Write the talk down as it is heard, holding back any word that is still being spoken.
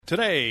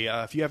today,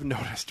 if you haven't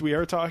noticed, we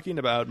are talking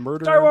about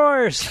murder. Star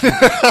Wars!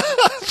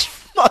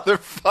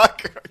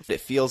 Motherfucker. It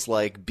feels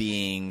like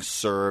being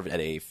served at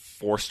a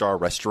 4-star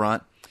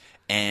restaurant,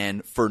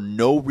 and for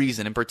no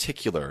reason in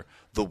particular,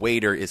 the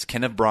waiter is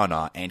Kenneth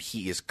Branagh, and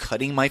he is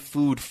cutting my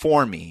food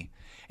for me,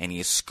 and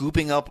he is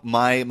scooping up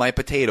my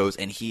potatoes,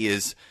 and he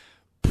is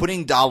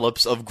putting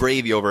dollops of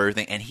gravy over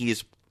everything, and he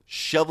is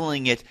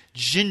shoveling it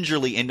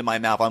gingerly into my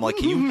mouth. I'm like,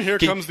 Here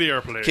comes the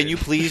airplane. Can you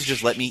please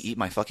just let me eat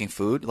my fucking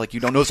food? Like, you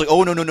don't know. It's like,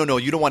 oh, no.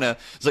 You don't want to.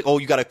 It's like, oh,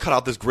 you got to cut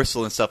out this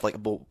gristle and stuff. Like,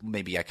 well,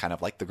 maybe I kind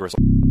of like the gristle.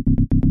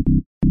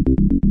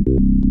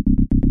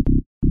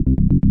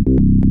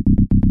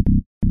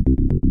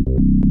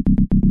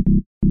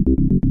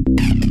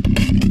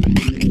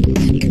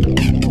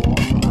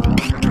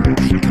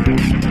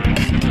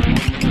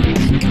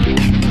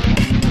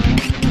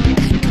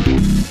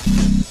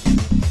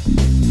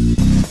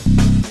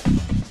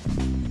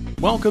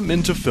 Welcome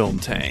into Film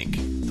Tank,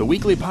 the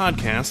weekly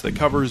podcast that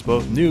covers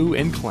both new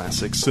and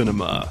classic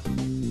cinema.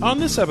 On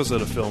this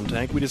episode of Film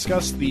Tank, we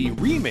discuss the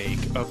remake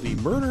of the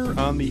Murder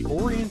on the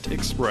Orient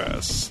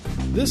Express.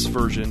 This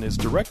version is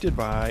directed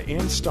by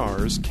and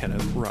stars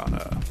Kenneth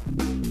Branagh.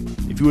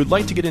 If you would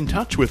like to get in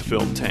touch with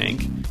Film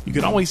Tank, you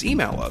can always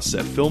email us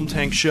at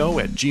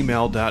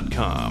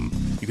filmtankshow@gmail.com.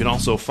 You can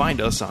also find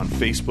us on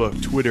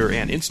Facebook, Twitter,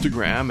 and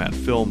Instagram at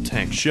Film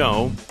Tank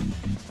Show.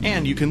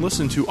 And you can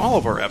listen to all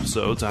of our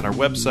episodes on our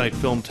website,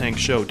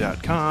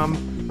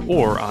 filmtankshow.com,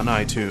 or on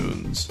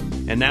iTunes.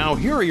 And now,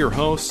 here are your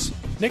hosts,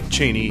 Nick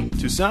Cheney,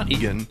 Toussaint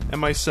Egan, and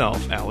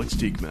myself, Alex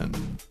Diekman.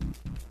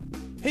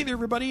 Hey there,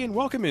 everybody, and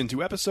welcome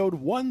into episode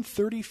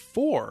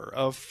 134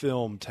 of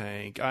Film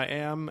Tank. I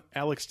am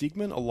Alex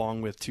Diekman,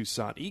 along with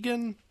Toussaint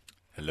Egan.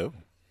 Hello.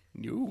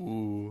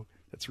 Ooh,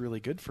 that's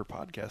really good for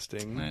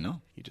podcasting. I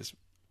know. You just...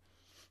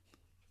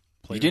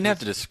 You didn't have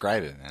to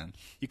describe it, man.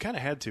 You kind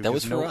of had to. That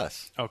was for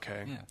us.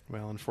 Okay. Yeah.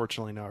 Well,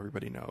 unfortunately, now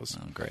everybody knows.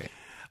 Oh, great.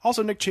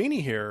 Also, Nick Cheney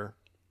here.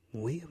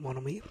 Oui, mon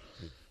ami.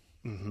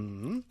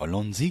 Mm-hmm.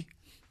 Allons-y.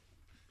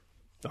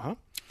 Uh-huh.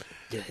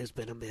 There has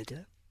been a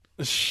murder.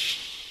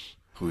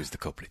 Who is the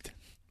culprit?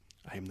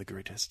 I am the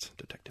greatest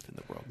detective in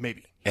the world.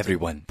 Maybe.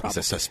 Everyone is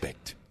a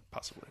suspect.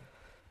 Possibly.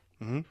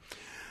 Mm-hmm.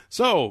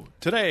 So,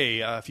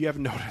 today, if you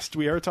haven't noticed,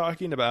 we are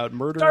talking about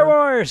murder... Star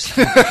Wars!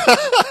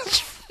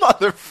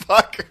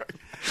 Motherfucker.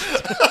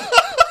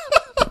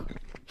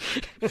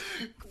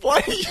 Why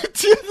do you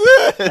do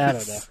this? I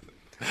don't know.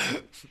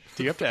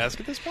 Do you have to ask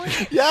at this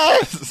point?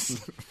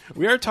 Yes.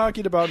 We are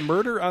talking about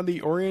Murder on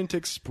the Orient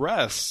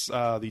Express,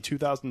 the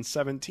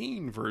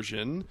 2017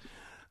 version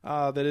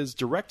that is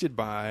directed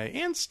by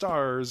and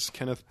stars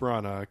Kenneth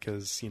Branagh,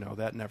 because, you know,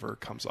 that never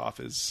comes off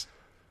as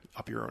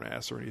up your own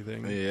ass or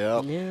anything.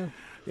 Yep. Yeah.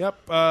 Yep.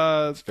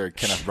 It's a very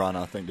Kenneth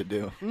Branagh thing to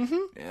do.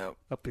 Mm-hmm. Yep.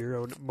 Up your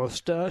own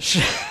mustache.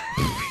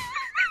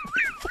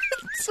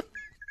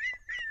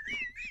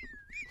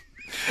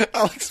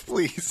 Alex,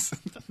 please.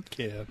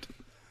 Can't.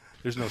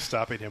 There's no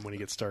stopping him when he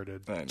gets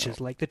started. I know.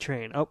 Just like the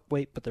train. Oh,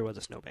 wait, but there was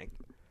a snowbank.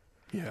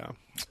 Yeah.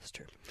 That's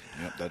true.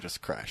 Yep, that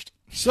just crashed.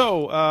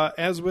 So,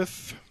 as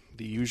with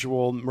the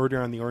usual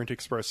Murder on the Orient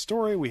Express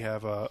story, we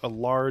have a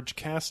large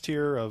cast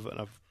here of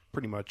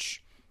pretty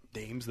much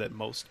names that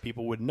most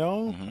people would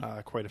know. Mm-hmm.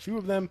 Quite a few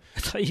of them.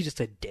 I thought you just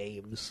said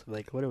dames.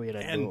 Like, what are we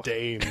going to do? And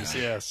dames,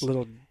 yes.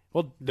 Little.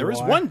 Well, there is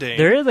noir. one dame.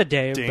 There is a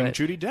dame. Dame but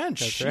Judi Dench.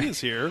 That's She right. is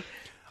here.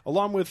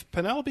 Along with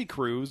Penelope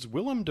Cruz,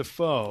 Willem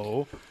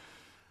Dafoe,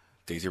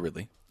 Daisy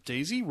Ridley.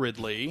 Daisy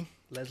Ridley,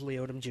 Leslie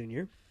Odom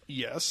Jr.,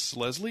 yes,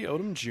 Leslie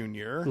Odom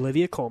Jr.,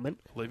 Olivia Colman,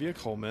 Olivia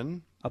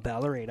Colman, a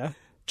ballerina.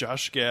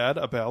 Josh Gad,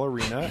 a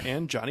ballerina,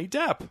 and Johnny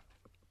Depp.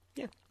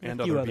 Yeah. And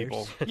a few other others.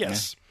 people.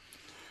 Yes.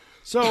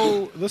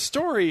 So, the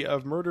story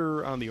of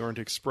Murder on the Orient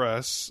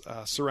Express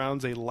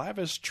surrounds a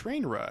lavish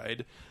train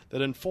ride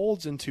that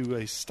unfolds into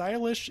a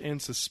stylish and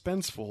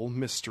suspenseful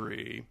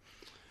mystery.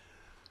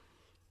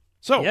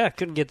 So, Yeah,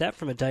 couldn't get that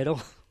from a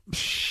title.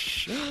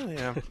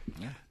 yeah.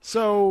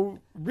 So,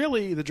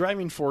 really, the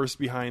driving force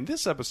behind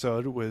this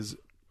episode was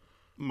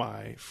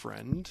my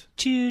friend,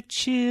 Choo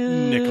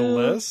choo.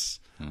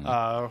 Nicholas,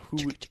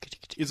 who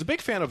is a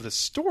big fan of the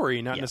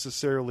story, not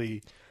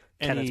necessarily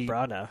Kenneth any...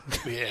 Branagh.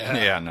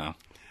 Yeah. No.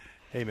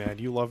 Hey, man,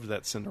 you loved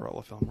that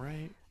Cinderella film,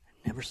 right?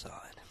 Never saw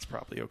it. It's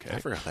probably okay. I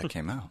forgot that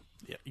came out.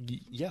 Yeah,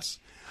 yes.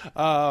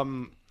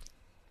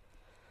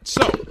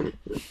 So,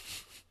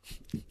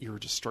 you were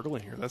just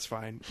struggling here. That's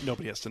fine.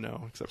 Nobody has to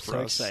know except for So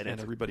us excited. and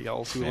everybody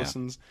else who Yeah.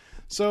 listens.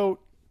 So,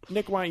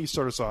 Nick, why don't you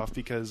start us off?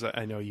 Because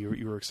I know you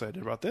were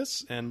excited about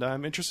this, and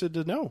I'm interested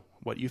to know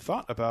what you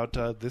thought about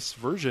this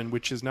version,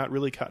 which has not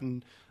really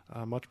gotten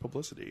much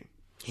publicity.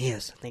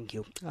 Yes, thank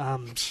you.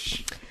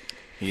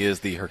 He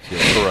is the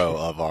Hercule Poirot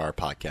of our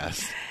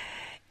podcast.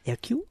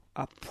 Hercule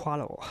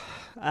Poirot.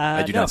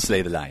 I do not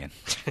slay the lion.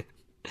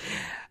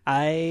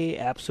 I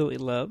absolutely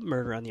love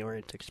Murder on the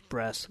Orient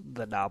Express,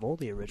 the novel,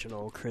 the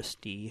original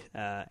Christie,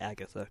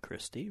 Agatha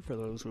Christie, for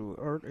those who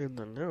aren't in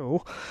the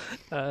know.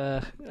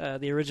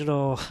 The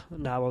original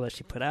novel that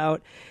she put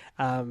out.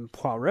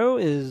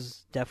 Poirot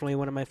is definitely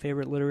one of my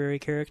favorite literary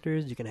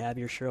characters. You can have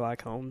your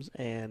Sherlock Holmes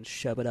and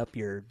shove it up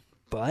your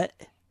butt.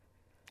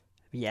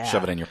 Yeah.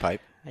 Shove it in your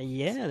pipe.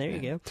 Yeah, there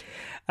you go.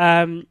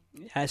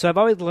 So I've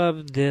always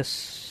loved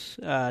this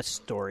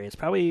story.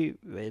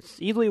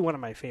 It's easily one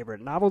of my favorite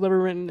novels ever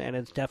written, and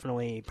it's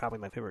definitely probably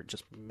my favorite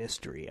just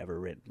mystery ever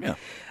written.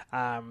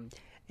 Yeah.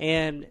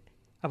 And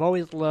I've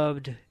always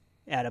loved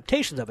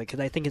adaptations of it because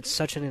I think it's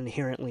such an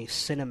inherently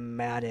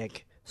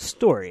cinematic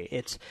story.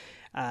 It's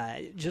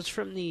just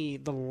from the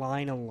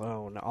line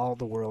alone, all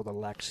the world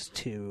elects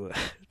to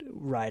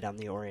ride on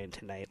the Orient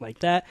tonight. Like,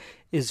 that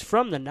is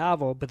from the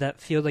novel, but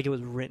that feels like it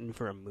was written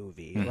for a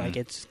movie. Mm-hmm. Like,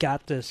 it's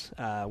got this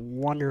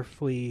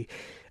wonderfully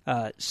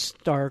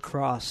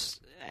star-crossed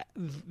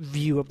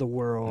view of the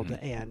world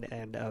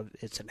and of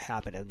its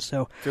inhabitants.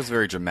 So Feels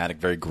very dramatic,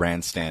 very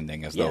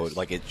grandstanding, as though Yes.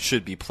 like it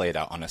should be played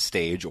out on a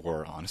stage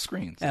or on a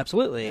screen.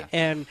 absolutely. Yeah.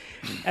 And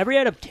every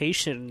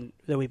adaptation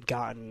that we've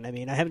gotten, I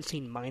mean, I haven't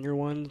seen minor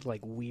ones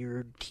like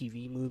weird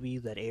TV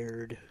movies that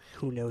aired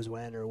who knows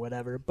when or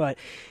whatever, but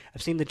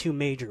I've seen the two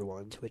major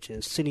ones, which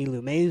is Sidney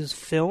Lumet's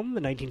film,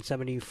 the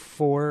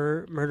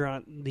 1974 Murder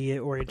on the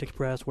Orient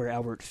Express, where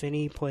Albert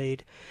Finney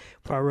played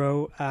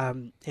Poirot,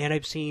 and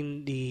I've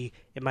seen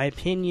in my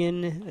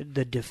opinion,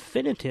 the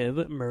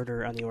definitive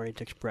Murder on the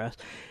Orient Express,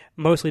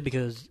 mostly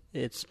because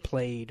it's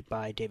played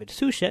by David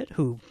Suchet,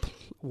 who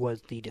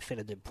was the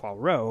definitive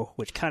Poirot,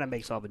 which kind of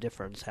makes all the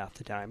difference half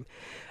the time.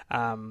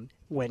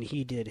 When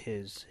he did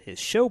his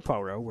show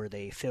Poirot, where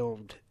they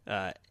filmed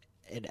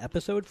an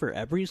episode for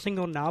every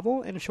single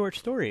novel and a short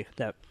story.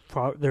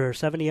 There are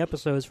 70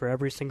 episodes for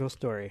every single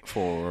story.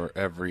 For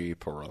every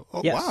Poirot.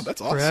 Oh, Yes, wow,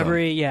 that's awesome. For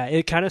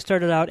it kind of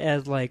started out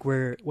as like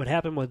what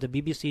happened was the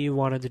BBC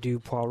wanted to do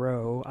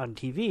Poirot on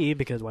TV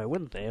because why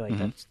wouldn't they? Like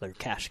that's their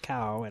cash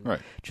cow, and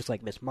Right. just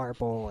like Miss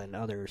Marple and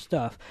other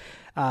stuff.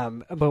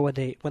 But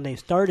when they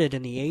started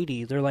in the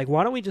 80s, they're like,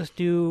 why don't we just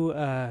do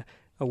a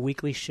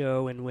weekly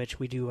show in which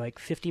we do like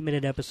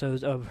 50-minute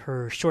episodes of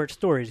her short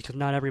stories, because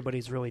not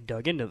everybody's really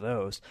dug into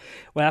those.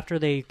 Well, after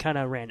they kind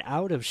of ran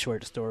out of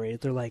short stories,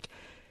 they're like,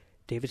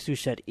 David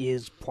Suchet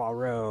is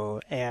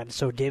Poirot, and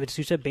so David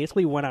Suchet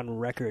basically went on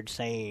record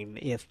saying,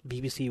 if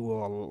BBC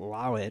will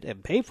allow it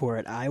and pay for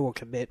it, I will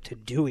commit to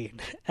doing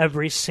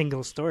every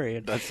single story.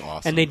 That's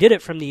awesome. And they did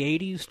it from the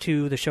 80s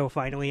to the show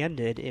finally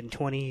ended in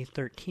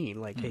 2013.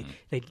 Like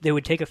they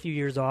would take a few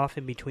years off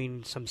in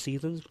between some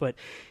seasons, but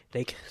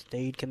they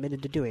stayed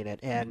committed to doing it.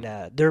 And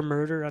their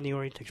Murder on the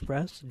Orient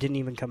Express didn't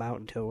even come out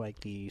until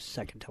like the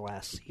second to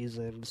last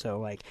season.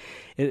 So like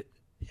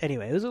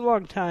anyway, it was a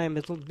long time.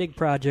 It's a big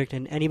project,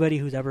 and anybody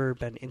who's ever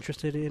been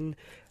interested in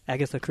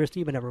Agatha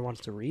Christie but never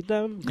wants to read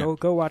them,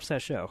 go watch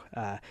that show.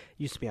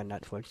 Used to be on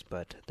Netflix,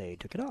 but they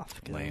took it off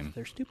because Lame.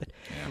 they're stupid.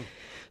 Yeah.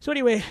 So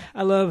anyway,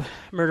 I love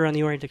Murder on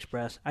the Orient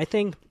Express. I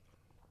think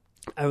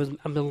I'm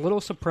a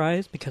little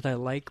surprised because I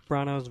like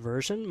Branagh's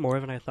version more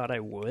than I thought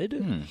I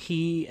would.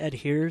 He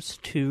adheres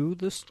to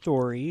the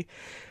story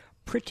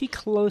pretty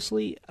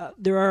closely.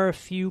 There are a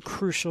few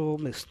crucial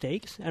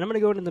mistakes, and I'm going to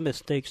go into the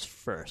mistakes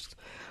first.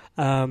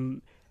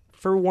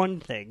 For one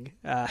thing,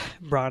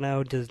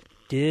 Branagh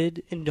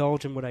did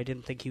indulge in what I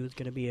didn't think he was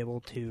going to be able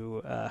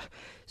to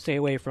stay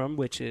away from,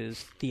 which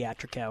is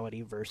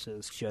theatricality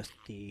versus just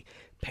the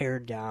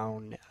pared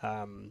down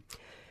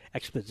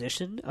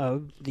exposition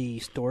of the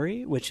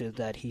story, which is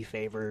that he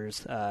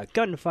favors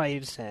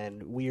gunfights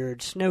and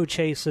weird snow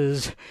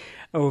chases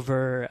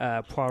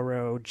over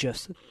Poirot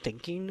just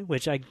thinking,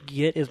 which I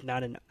get is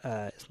not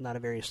it's not a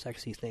very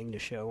sexy thing to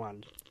show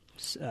on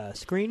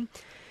screen.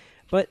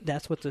 But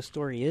that's what the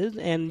story is,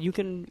 and you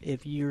can,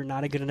 if you're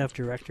not a good enough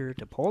director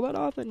to pull that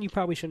off, then you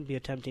probably shouldn't be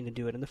attempting to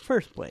do it in the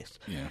first place.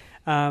 Yeah.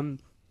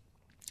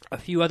 A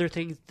few other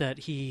things that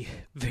he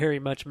very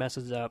much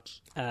messes up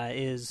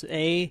is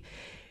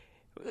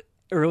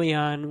early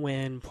on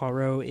when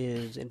Poirot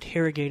is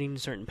interrogating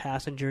certain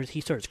passengers,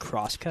 he starts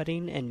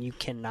cross-cutting, and you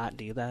cannot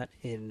do that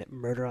in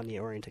Murder on the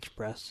Orient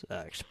Express,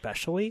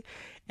 especially.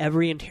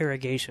 Every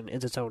interrogation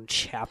is its own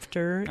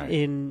chapter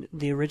in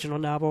the original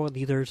novel, and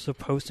these are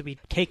supposed to be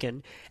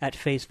taken at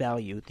face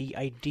value. The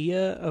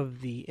idea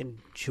of the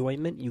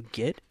enjoyment you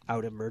get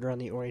out of Murder on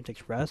the Orient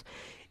Express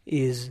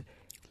is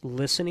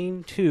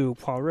listening to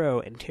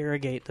Poirot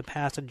interrogate the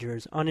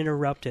passengers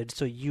uninterrupted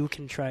so you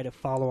can try to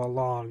follow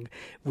along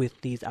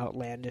with these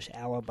outlandish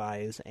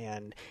alibis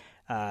and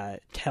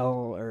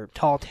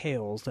tall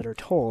tales that are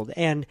told.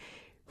 And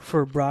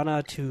for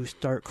Branagh to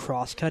start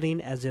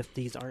cross-cutting as if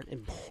these aren't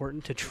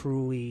important to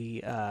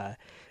truly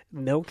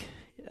milk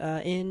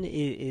in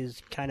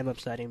is kind of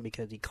upsetting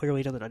because he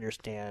clearly doesn't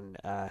understand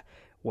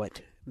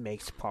what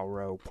makes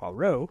Poirot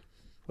Poirot.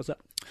 What's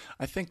up?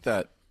 I think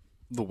that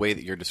the way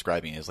that you're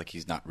describing it is like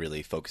he's not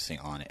really focusing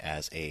on it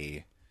as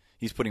a,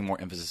 he's putting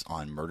more emphasis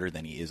on murder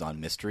than he is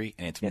on mystery,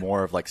 and it's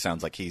more of like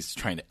sounds like he's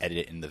trying to edit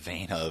it in the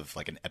vein of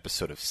like an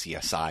episode of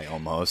CSI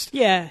almost.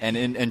 Yeah,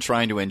 and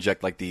trying to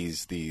inject like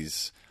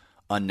these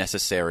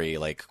unnecessary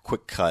like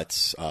quick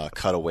cuts,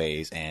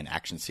 cutaways, and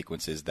action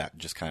sequences that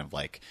just kind of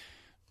like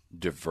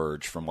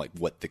diverge from like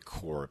what the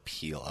core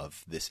appeal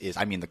of this is.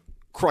 I mean, the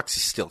crux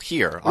is still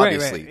here.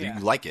 Obviously, right, yeah.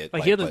 you like it.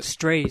 Like, he doesn't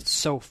stray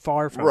so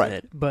far from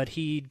it, but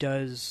he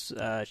does.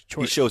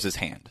 He shows his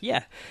hand.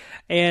 Yeah,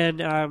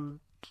 and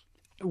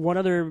one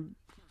other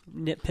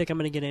nitpick I'm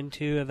going to get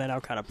into, and then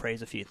I'll kind of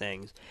praise a few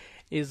things,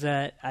 is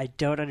that I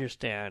don't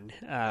understand.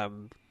 I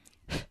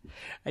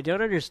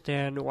don't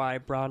understand why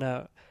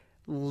Branagh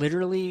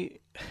literally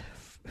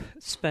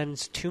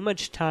spends too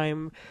much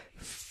time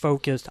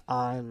focused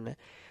on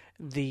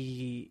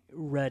the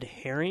red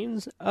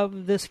herrings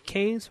of this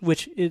case,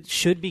 which it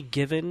should be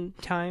given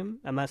time.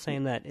 I'm not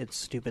saying that it's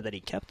stupid that he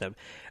kept them,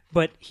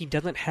 but he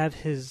doesn't have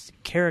his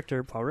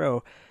character,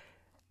 Poirot,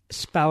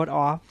 spout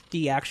off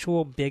the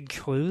actual big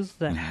clues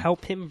that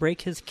help him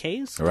break his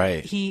case.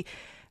 Right.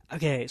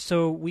 Okay,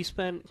 so we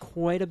spent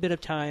quite a bit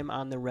of time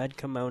on the red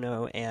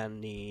kimono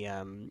and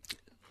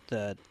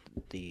the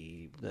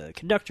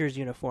conductor's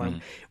uniform,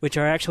 which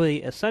are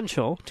actually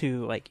essential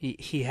to, like,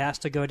 he has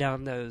to go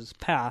down those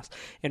paths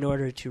in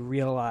order to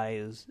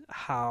realize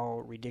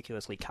how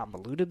ridiculously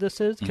convoluted this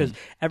is, because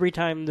every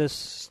time this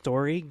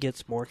story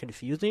gets more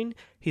confusing,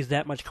 he's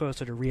that much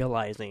closer to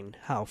realizing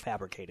how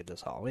fabricated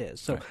this all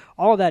is. So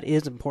all of that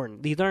is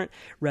important. These aren't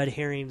red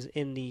herrings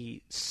in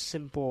the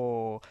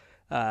simple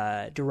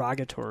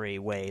derogatory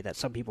way that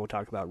some people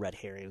talk about red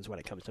herrings when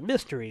it comes to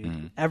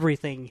mystery.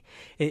 Everything,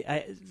 the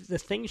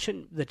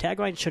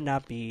tagline should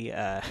not be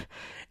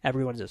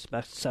everyone's a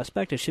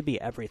suspect. It should be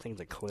everything's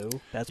a clue.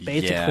 That's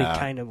basically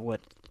kind of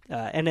what,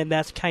 and then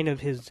that's kind of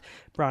his.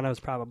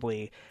 Branagh's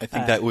probably. I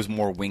think that was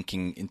more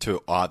winking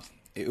into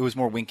It was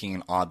more winking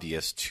and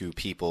obvious to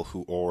people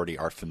who already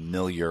are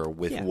familiar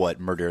with what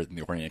Murder in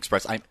the Orient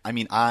Express. I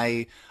mean,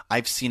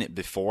 I've seen it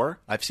before.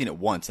 I've seen it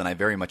once, and I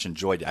very much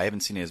enjoyed it. I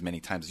haven't seen it as many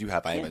times as you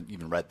have. I haven't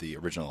even read the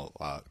original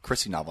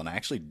Christie novel, and I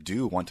actually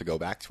do want to go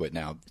back to it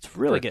now. It's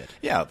really good.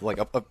 Yeah, like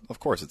of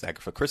course it's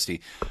Agatha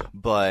Christie,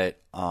 but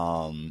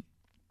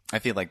I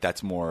feel like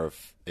that's more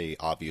of a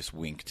obvious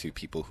wink to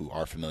people who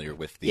are familiar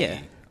with the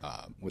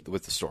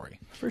with the story.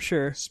 For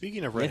sure.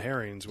 Speaking of red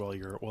herrings, while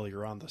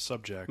you're on the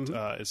subject,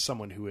 as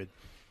someone who had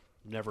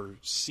never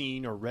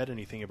seen or read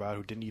anything about,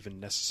 who didn't even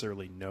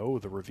necessarily know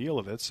the reveal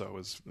of it, so it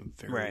was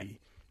very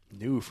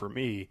new for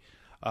me.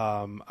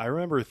 I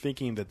remember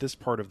thinking that this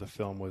part of the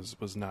film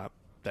was not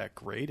that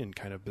great and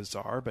kind of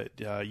bizarre, but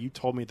you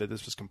told me that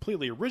this was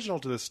completely original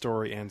to this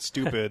story and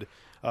stupid,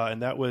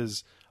 and that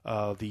was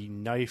the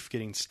knife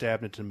getting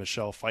stabbed into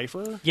Michelle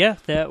Pfeiffer. Yeah,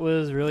 that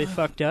was really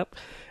fucked up.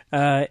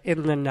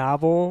 In the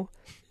novel,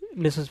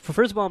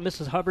 first of all,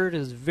 Mrs. Hubbard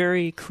is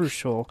very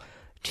crucial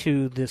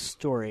to this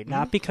story.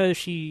 Not because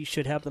she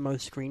should have the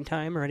most screen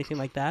time or anything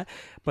like that,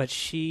 but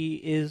she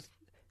is,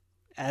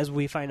 as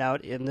we find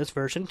out in this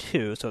version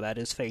too, so that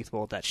is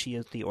faithful, that she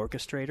is the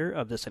orchestrator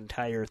of this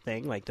entire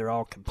thing. Like, they're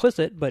all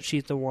complicit, but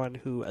she's the one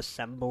who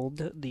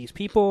assembled these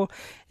people,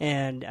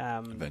 and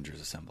Avengers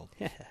assembled.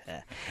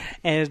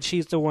 And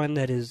she's the one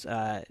that is,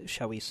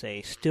 shall we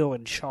say, still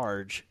in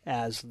charge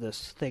as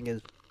this thing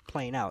is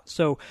playing out.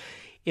 So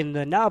in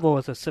the novel,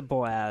 it's as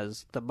simple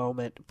as the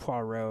moment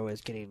Poirot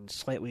is getting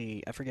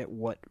slightly, I forget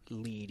what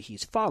lead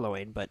he's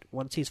following, but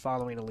once he's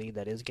following a lead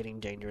that is getting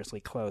dangerously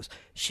close,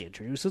 she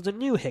introduces a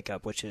new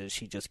hiccup, which is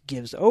she just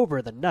gives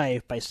over the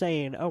knife by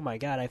saying, "Oh my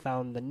god, I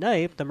found the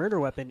knife, the murder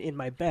weapon, in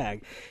my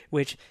bag,"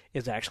 which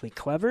is actually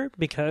clever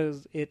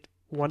because it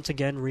once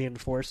again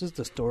reinforces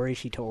the story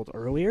she told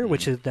earlier,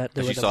 which is that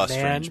there was a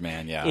strange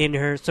man in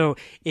her. So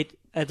it,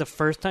 as a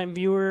first-time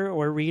viewer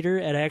or reader,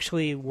 it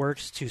actually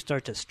works to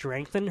start to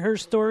strengthen her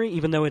story,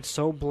 even though it's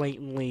so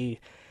blatantly,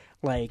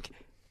 like,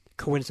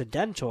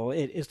 coincidental.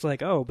 It's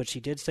like, oh, but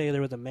she did say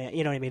there was a man.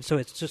 You know what I mean? So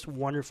it's just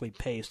wonderfully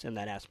paced in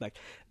that aspect.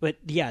 But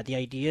yeah, the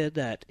idea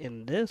that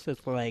in this,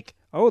 it's like,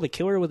 oh, the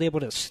killer was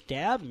able to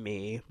stab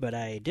me, but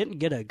I didn't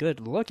get a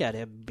good look at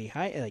him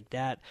behind, like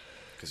that.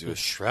 Because he was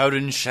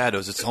shrouded in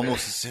shadows. It's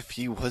almost as if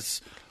he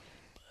was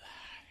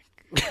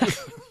black.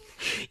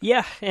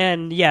 Yeah,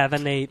 and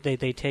then they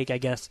take, I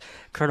guess,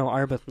 Colonel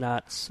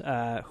Arbuthnot's,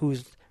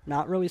 who's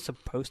not really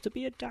supposed to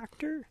be a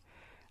doctor.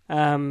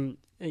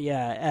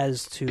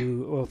 As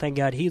to, well, thank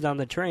God he's on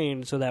the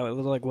train, so that it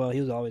was like, well, he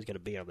was always going to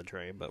be on the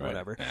train, but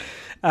whatever.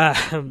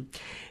 Yeah.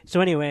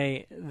 So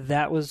anyway,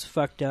 that was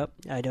fucked up.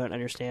 I don't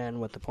understand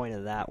what the point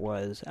of that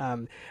was.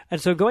 And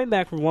so going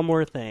back for one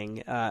more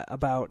thing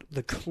about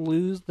the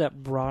clues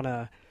that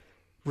Branagh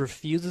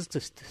refuses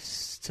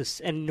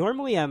to, and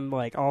normally I'm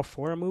like all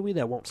for a movie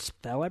that won't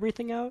spell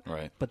everything out,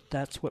 right? But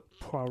that's what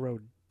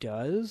Poirot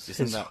does.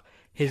 Isn't that...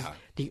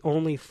 The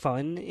only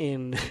fun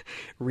in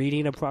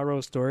reading a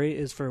Poirot story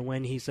is for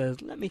when he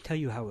says, "Let me tell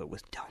you how it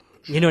was done."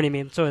 You know what I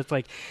mean? So it's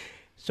like,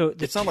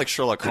 it's not like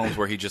Sherlock Holmes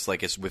where he just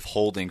like is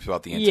withholding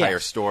throughout the entire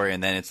story,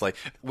 and then it's like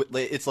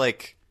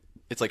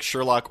it's like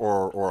Sherlock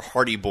or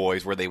Hardy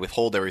Boys, where they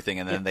withhold everything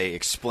and then they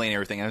explain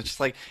everything. And it's just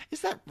like,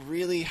 is that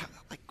really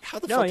how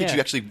the fuck did you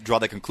actually draw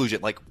that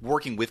conclusion? Like,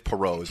 working with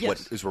Poirot is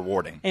what is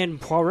rewarding.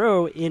 And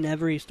Poirot in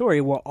every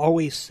story will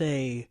always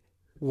say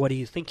what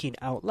he's thinking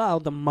out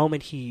loud the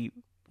moment he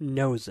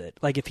knows it.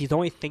 Like, if he's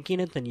only thinking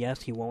it, then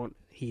yes, he won't.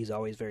 He's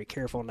always very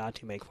careful not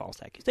to make false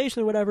accusations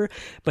or whatever,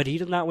 but he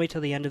does not wait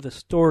till the end of the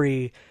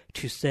story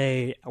to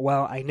say,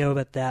 well, I know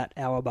that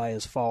alibi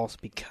is false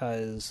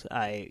because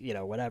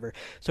whatever.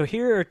 So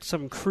here are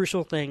some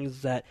crucial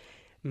things that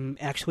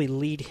actually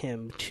lead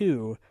him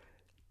to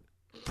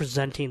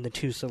presenting the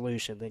two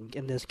solutions, and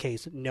in this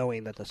case,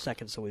 knowing that the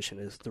second solution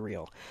is the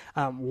real.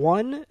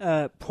 One,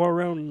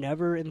 Poirot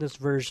never in this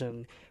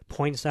version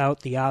points out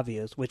the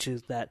obvious, which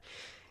is that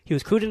he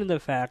was clued into the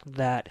fact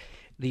that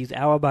these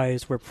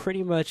alibis were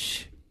pretty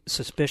much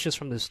suspicious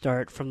from the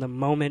start, from the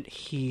moment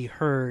he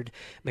heard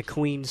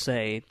McQueen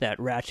say that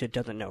Ratchet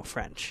doesn't know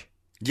French.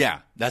 Yeah,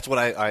 that's what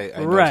I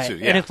right. Too.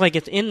 Yeah. And it's like,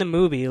 it's in the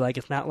movie, like,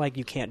 it's not like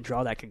you can't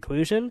draw that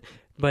conclusion,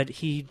 but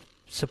he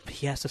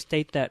has to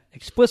state that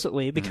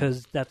explicitly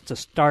because that's the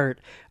start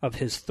of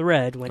his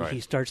thread when he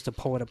starts to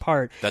pull it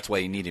apart. That's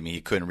why he needed me. He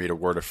couldn't read a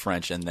word of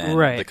French, and then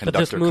the conductor But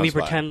this movie comes by.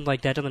 pretend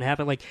like that doesn't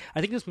happen. Like, I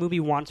think this movie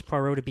wants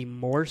Poirot to be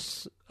more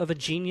of a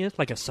genius,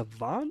 like a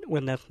savant,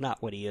 when that's not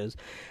what he is.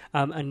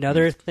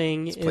 Another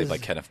thing is... It's played by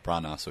Kenneth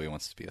Branagh, so he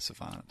wants to be a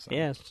savant. So.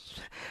 Yes.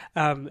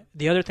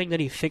 The other thing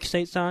that he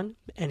fixates on,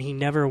 and he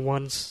never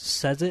once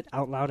says it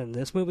out loud in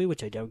this movie,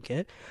 which I don't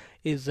get,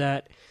 is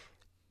that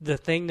the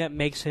thing that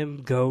makes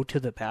him go to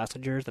the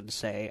passengers and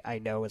say, I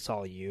know it's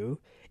all you,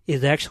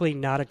 is actually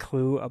not a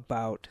clue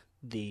about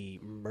the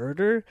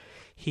murder.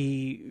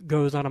 He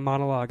goes on a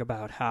monologue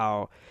about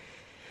how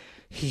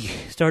he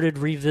started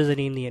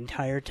revisiting the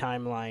entire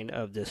timeline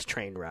of this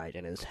train ride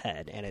in his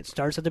head, and it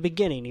starts at the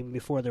beginning, even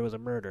before there was a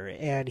murder.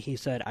 And he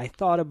said, I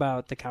thought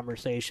about the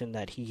conversation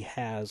that he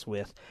has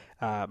with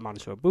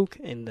Monsieur Bouc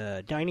in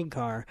the dining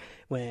car,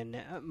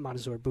 when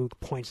Monsieur Bouc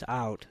points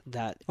out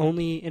that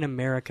only in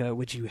America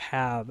would you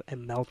have a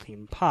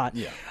melting pot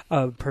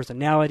of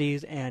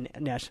personalities and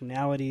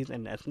nationalities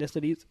and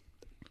ethnicities.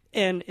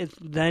 And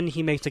then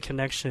he makes a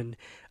connection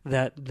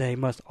that they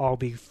must all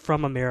be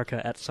from America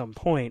at some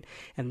point,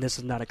 and this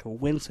is not a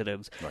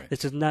coincidence. Right.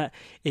 This is not.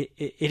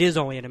 It is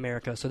only in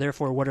America, so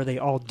therefore, what are they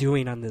all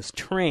doing on this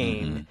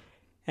train?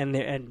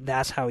 And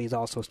that's how he's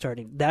also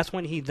starting. That's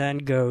when he then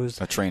goes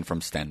a train from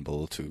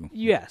Istanbul to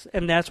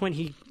and that's when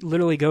he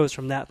literally goes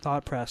from that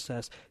thought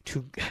process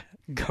to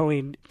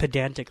going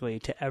pedantically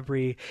to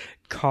every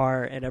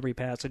car and every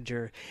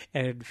passenger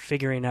and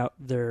figuring out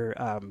their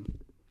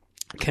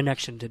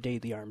connection to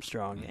Daisy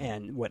Armstrong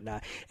and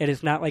whatnot. And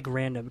it's not like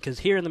random, because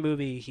here in the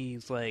movie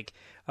he's like,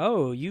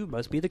 oh, you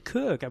must be the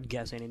cook, I'm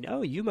guessing, and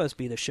oh, you must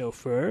be the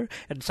chauffeur,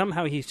 and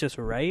somehow he's just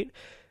right.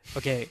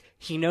 Okay,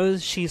 he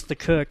knows she's the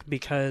cook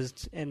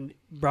because, and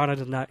Branagh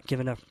does not give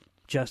enough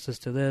justice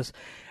to this,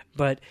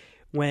 but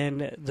when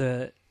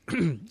the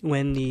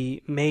when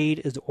the maid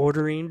is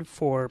ordering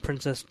for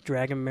Princess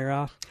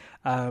Dragonmira,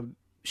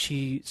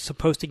 she's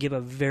supposed to give a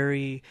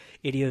very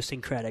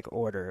idiosyncratic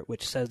order,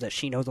 which says that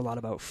she knows a lot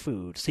about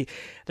food. See,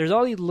 there's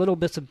all these little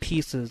bits and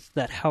pieces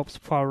that helps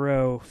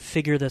Poirot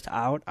figure this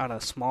out on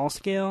a small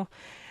scale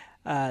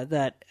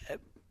that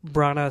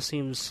Branagh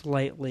seems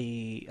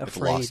slightly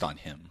afraid. It's lost on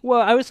him.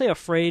 Well, I would say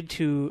afraid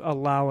to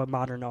allow a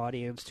modern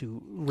audience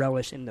to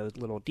relish in those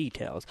little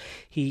details.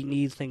 He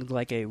needs things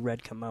like a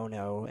red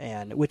kimono,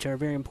 and which are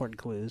very important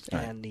clues,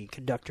 and the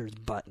conductor's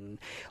button.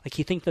 Like,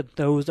 he thinks that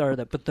those are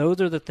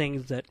the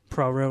things that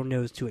Poirot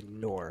knows to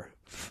ignore.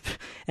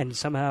 And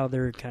somehow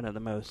they're kind of the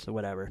most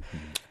whatever.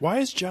 Why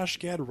is Josh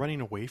Gad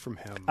running away from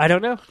him? I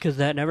don't know, because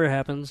that never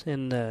happens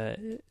in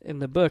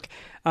the book.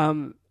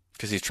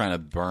 Because he's trying to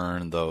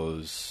burn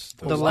those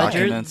the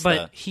ledger, documents.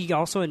 But he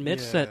also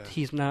admits that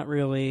he's not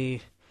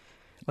really,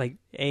 like,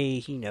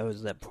 he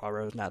knows that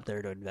Poirot's not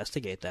there to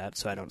investigate that,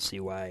 so I don't see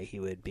why he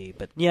would be.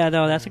 But yeah,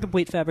 no, that's a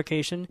complete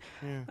fabrication.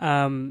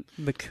 Yeah.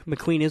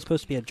 McQueen is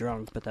supposed to be a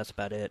drunk, but that's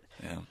about it.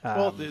 Yeah.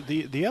 Well,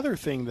 the other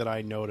thing that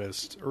I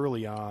noticed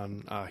early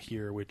on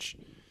here, which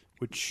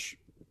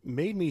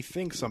made me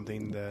think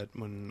something that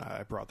when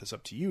I brought this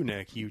up to you,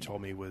 Nick, you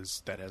told me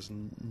was that has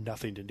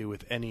nothing to do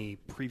with any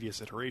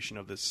previous iteration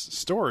of this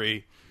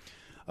story,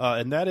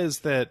 and that is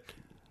that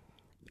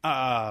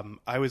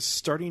I was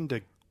starting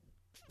to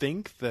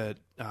think that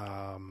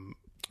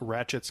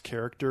Ratchet's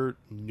character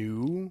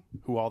knew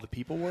who all the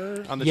people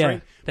were on the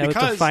train. That was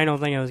the final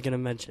thing I was going to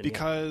mention.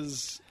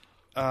 Because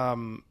at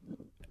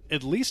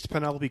least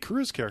Penelope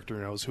Cruz's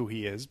character knows who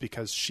he is,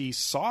 because she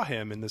saw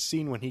him in the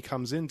scene when he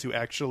comes in to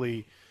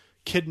actually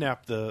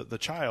kidnap the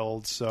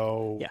child.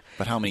 So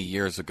but how many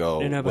years ago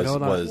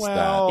was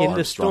that in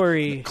the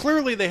story?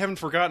 Clearly they haven't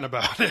forgotten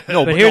about it.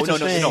 No, but here's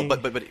no.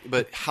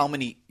 But how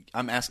many?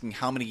 I'm asking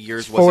how many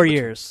years was 4 it?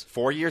 years.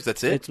 4 years.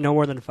 That's it. It's no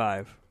more than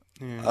 5.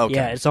 Okay.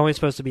 Yeah, it's only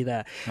supposed to be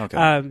that.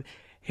 Okay.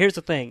 Here's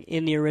the thing: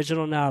 in the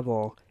original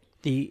novel,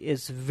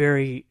 it's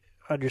very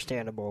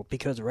understandable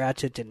because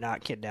Ratchet did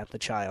not kidnap the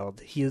child.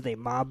 He is a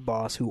mob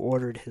boss who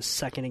ordered his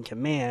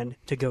second-in-command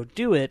to go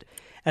do it,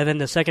 and then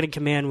the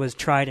second-in-command was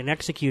tried and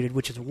executed,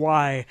 which is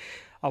why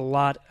a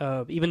lot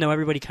of... Even though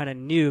everybody kind of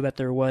knew that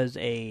there was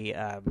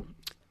a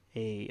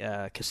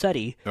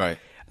Cassetti, Right.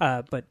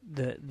 but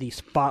the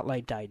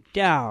spotlight died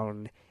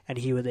down, and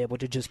he was able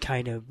to just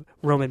kind of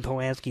Roman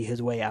Polanski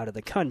his way out of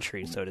the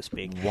country, so to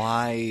speak.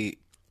 Why?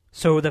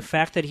 So the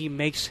fact that he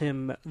makes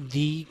him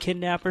the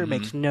kidnapper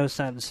makes no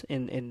sense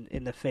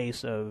in the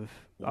face of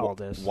all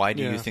this. Why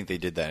do Yeah. you think they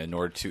did that? In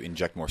order to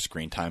inject more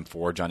screen time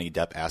for Johnny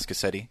Depp as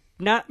Cassetti?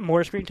 Not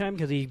more screen time,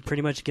 because he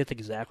pretty much gets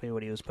exactly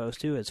what he was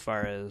supposed to, as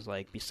far as,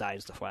 like,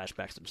 besides the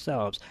flashbacks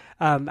themselves.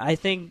 I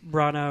think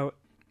Branagh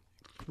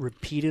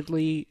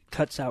repeatedly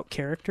cuts out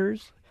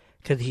characters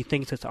because he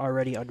thinks it's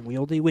already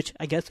unwieldy, which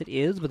I guess it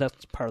is, but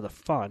that's part of the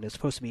fun. It's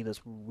supposed to be this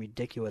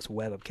ridiculous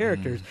web of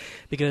characters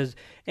because,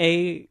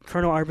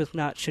 Colonel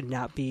Arbuthnot should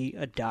not be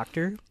a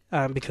doctor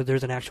because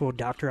there's an actual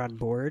doctor on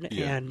board,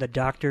 and the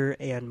doctor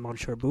and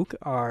Monsieur Bouc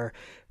are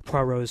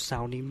Poirot's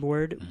sounding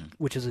board,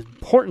 which is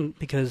important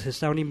because his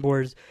sounding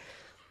boards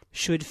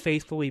should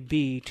faithfully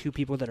be two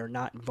people that are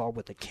not involved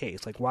with the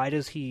case. Like, why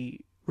does he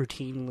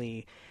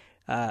routinely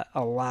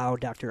allow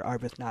Dr.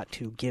 Arbuthnot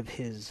to give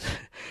his,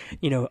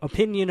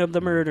 opinion of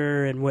the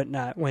murder and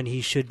whatnot when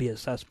he should be a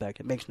suspect?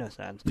 It makes no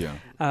sense. Yeah.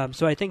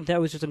 So I think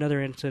that was just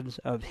another instance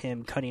of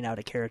him cutting out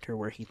a character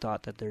where he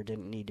thought that there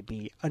didn't need to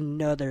be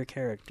another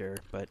character.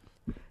 But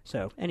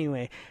so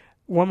anyway,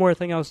 one more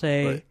thing I'll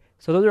say. Right.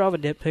 So those are all the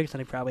nitpicks, and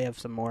I probably have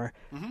some more.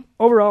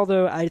 Overall,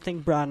 though, I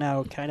think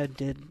Branagh kind of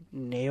did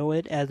nail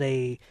it as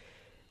a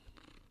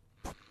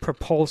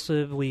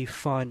propulsively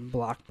fun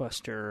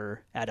blockbuster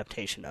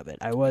adaptation of it.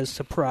 I was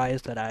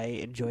surprised that I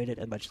enjoyed it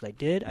as much as I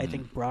did. I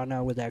think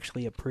Branagh was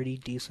actually a pretty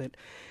decent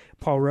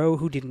Poirot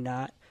who did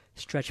not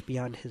stretch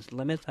beyond his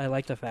limits. I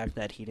like the fact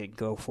that he didn't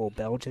go full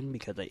Belgian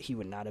because he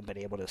would not have been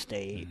able to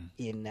stay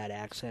in that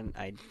accent,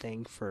 I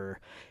think, for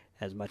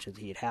as much as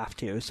he'd have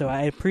to. So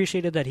I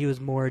appreciated that he was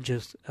more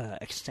just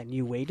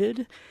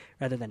extenuated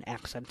rather than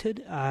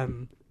accented.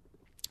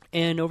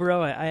 And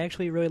overall, I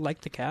actually really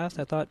liked the cast.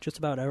 I thought just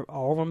about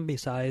all of them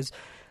besides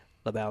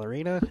the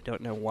ballerina. I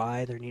don't know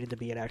why there needed to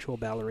be an actual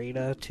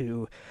ballerina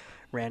to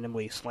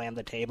randomly slam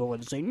the table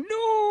and say,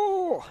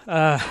 "No!"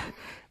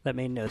 That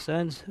made no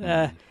sense.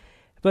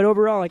 But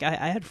overall, like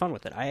I had fun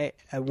with it.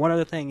 One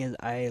other thing is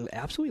I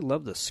absolutely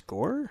love the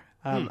score.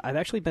 I've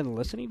actually been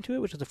listening to it,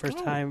 which is the first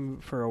time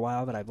for a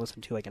while that I've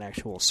listened to like an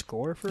actual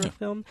score for a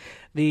film.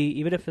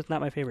 Even if it's not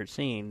my favorite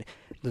scene,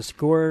 the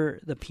score,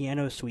 the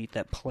piano suite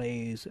that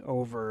plays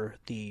over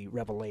the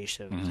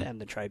revelations and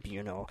the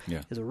tribunal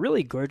is a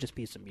really gorgeous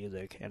piece of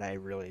music, and I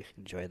really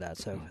enjoy that.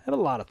 So I have a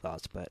lot of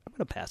thoughts, but I'm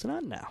going to pass it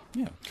on now.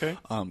 Yeah. Okay.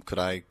 Could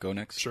I go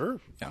next? Sure.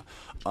 Yeah.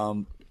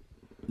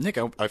 Nick,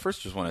 I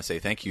first just want to say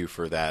thank you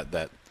for that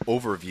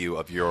overview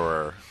of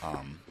your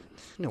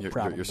No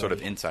problem, your sort of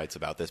buddy. insights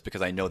about this,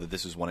 because I know that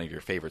this is one of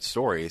your favorite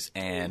stories,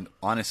 and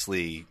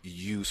honestly,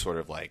 you sort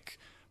of like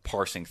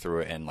parsing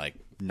through it and like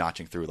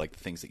notching through like the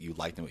things that you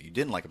liked and what you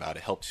didn't like about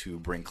it helped to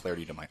bring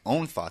clarity to my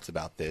own thoughts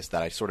about this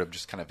that I sort of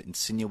just kind of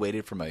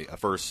insinuated from a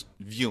first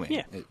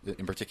viewing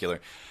in particular.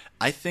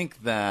 I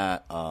think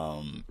that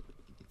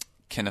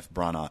Kenneth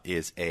Branagh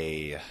is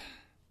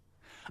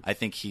I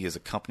think he is a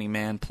company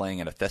man playing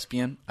at a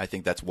thespian. I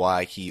think that's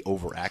why he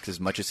overacts as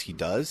much as he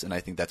does, and I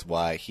think that's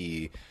why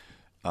he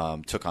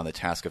took on the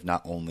task of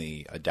not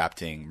only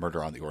adapting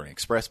Murder on the Orient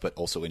Express, but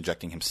also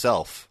injecting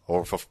himself,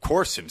 or of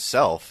course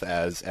himself,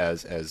 as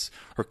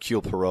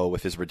Hercule Poirot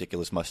with his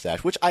ridiculous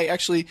mustache, which I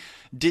actually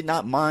did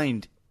not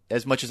mind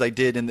as much as I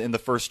did in the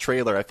first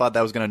trailer. I thought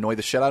that was going to annoy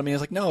the shit out of me. I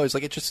was like, no, it's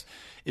just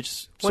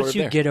sort Once of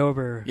you there. get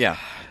over Yeah.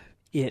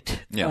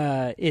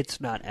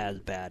 it's not as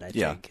bad, I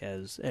Yeah.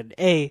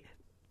 think,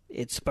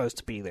 it's supposed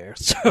to be there.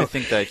 So I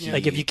think that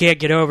like if you can't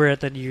get over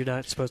it, then you're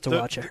not supposed to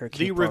watch a Hercule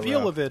The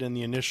reveal Poirot. of it in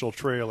the initial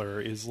trailer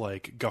is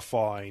like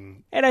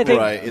guffawing. And I think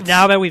Right, it's-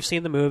 now that we've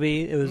seen the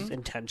movie, it was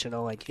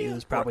intentional. Like it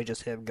was probably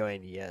just him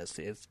going, "Yes,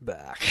 it's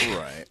back."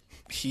 Right.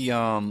 He,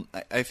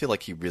 I feel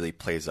like he really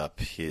plays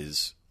up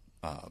his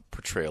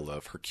portrayal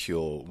of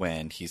Hercule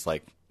when he's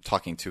like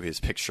talking to his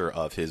picture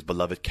of his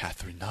beloved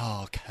Catherine.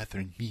 Oh,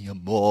 Catherine, mi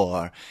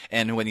amor.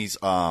 And when he's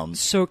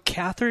So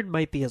Catherine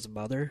might be his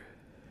mother.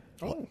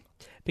 Oh.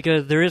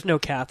 Because there is no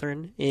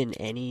Catherine in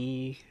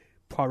any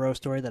Poirot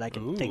story that I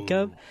can think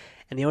of.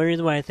 And the only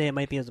reason why I say it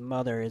might be his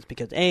mother is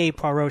because,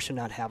 Poirot should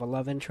not have a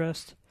love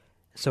interest.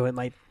 So it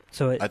might...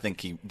 I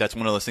think that's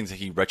one of those things that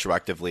he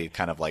retroactively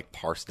kind of like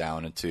parsed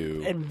down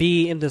into. And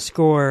B, in the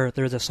score,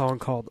 there's a song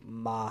called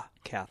Ma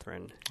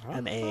Catherine.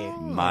 M-A.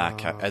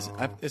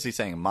 Is he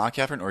saying Ma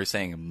Catherine or is he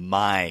saying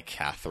my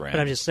Catherine?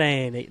 But I'm just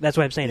saying, that's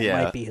why I'm saying it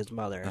Yeah. might be his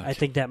mother. I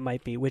think that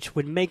might be, which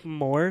would make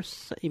more,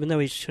 even though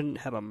he shouldn't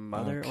have a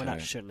mother, or not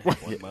Okay. shouldn't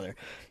have one mother.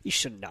 He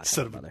should not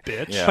Son have a of a mother.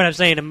 bitch. Yeah. But I'm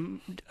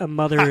saying a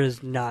mother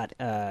is not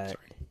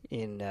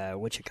in,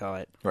 what you call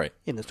it, Right.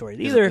 in the stories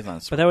He's either,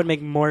 not a but that would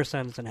make more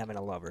sense than having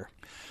a lover.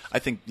 I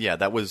think,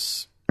 that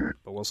was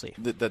but we'll see.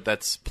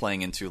 That's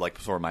playing into like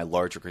sort of my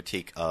larger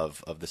critique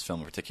of this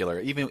film in particular.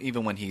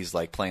 Even when he's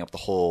like playing up the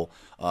whole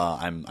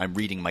I'm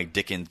reading my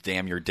Dickens,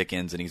 damn your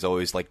Dickens, and he's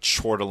always like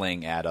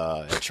chortling at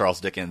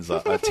Charles Dickens'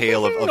 A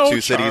Tale of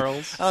Two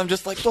Cities. I'm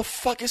just like, the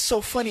fuck is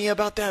so funny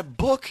about that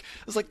book?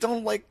 It's like,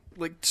 don't like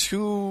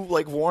two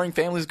like warring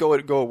families go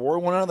at war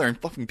with one another and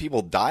fucking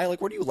people die.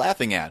 Like, what are you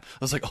laughing at? I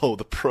was like, oh,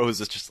 the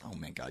prose is just, oh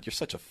my god, you're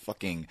such a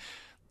fucking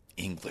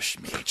English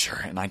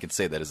major, and I can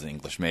say that as an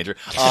English major.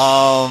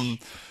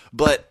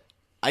 But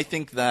I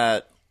think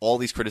that all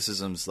these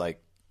criticisms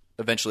like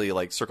eventually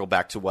like circle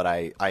back to what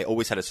I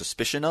always had a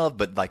suspicion of,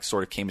 but like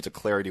sort of came into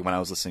clarity when I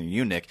was listening to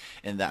you, Nick,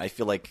 and that I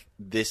feel like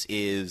this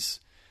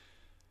is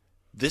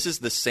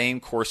the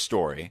same core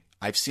story.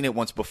 I've seen it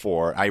once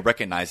before. I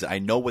recognize it. I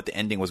know what the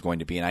ending was going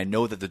to be, and I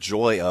know that the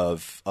joy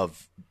of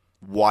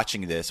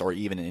watching this or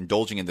even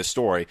indulging in this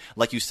story,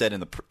 like you said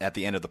at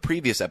the end of the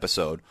previous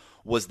episode,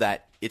 was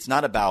that it's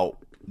not about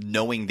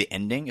knowing the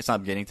ending. It's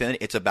not getting to it.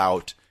 It's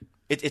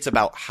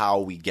about how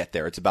we get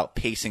there. It's about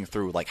pacing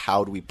through, like,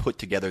 how do we put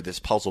together this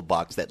puzzle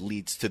box that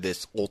leads to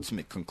this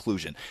ultimate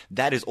conclusion.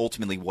 That is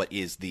ultimately what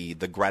is the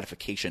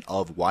gratification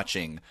of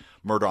watching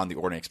Murder on the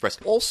Orient Express.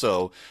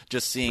 Also,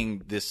 just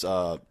seeing this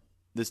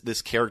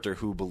this character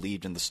who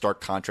believed in the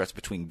stark contrast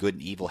between good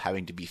and evil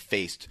having to be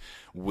faced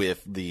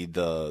with the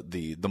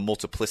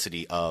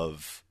multiplicity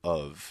of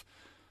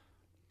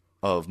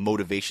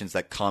motivations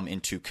that come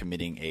into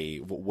committing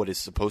what is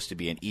supposed to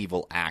be an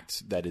evil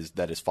act that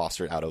is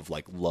fostered out of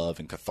like love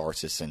and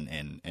catharsis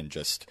and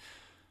just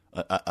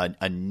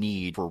a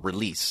need for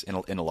release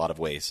in a lot of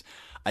ways.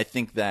 I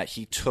think that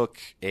he took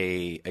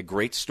a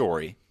great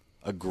story,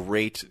 a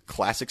great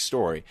classic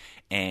story,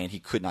 and he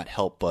could not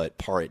help but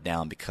par it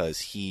down because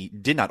he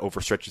did not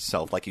overstretch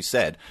himself. Like you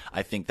said,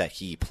 I think that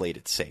he played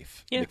it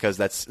safe because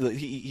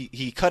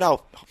he cut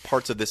out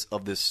parts of this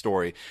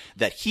story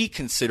that he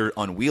considered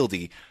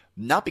unwieldy,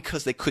 not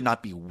because they could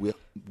not be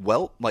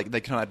they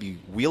could not be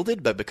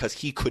wielded, but because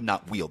he could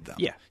not wield them.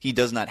 Yeah, he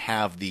does not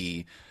have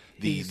the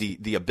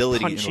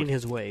ability. Punching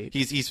his weight.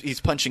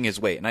 He's punching his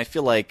weight, and I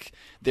feel like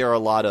there are a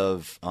lot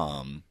of.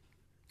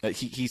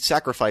 He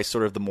sacrificed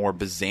sort of the more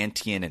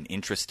Byzantine and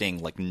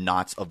interesting like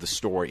knots of the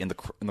story in the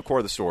core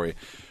of the story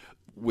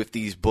with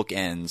these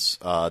bookends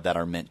that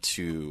are meant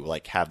to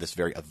like have this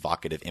very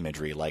evocative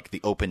imagery, like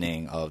the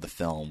opening of the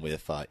film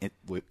with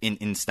in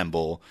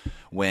Istanbul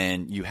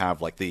when you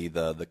have like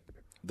the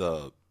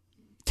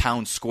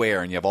town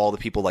square and you have all the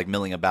people like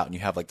milling about and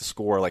you have like the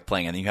score like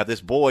playing and then you have this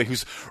boy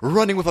who's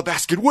running with a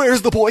basket.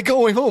 Where's the boy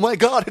going? Oh my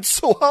god, it's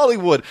so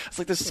Hollywood. It's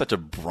like this is such a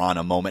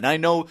Branagh moment. And I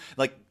know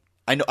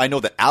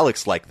that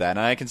Alex liked that,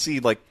 and I can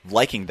see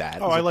liking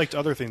that. Oh, I liked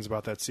other things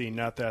about that scene.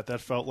 Not that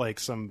felt like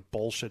some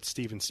bullshit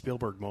Steven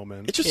Spielberg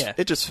moment.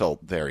 It just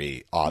felt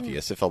very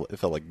obvious. It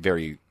felt like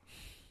very.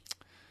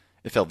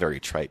 It felt very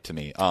trite to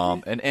me.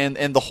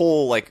 And the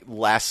whole like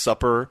Last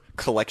Supper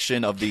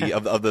collection of the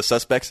of the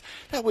suspects,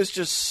 that was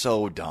just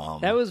so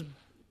dumb. That was,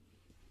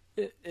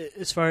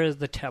 as far as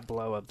the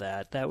tableau of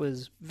that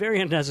was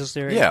very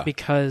unnecessary. Yeah.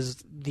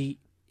 Because the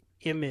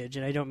image,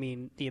 and I don't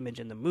mean the image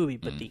in the movie,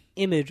 but the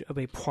image of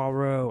a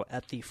Poirot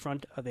at the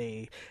front of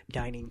a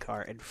dining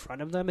car in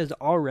front of them is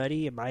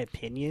already, in my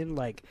opinion,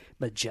 like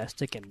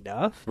majestic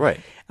enough. Right.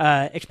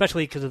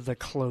 Especially because of the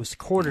close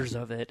quarters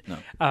of it. No.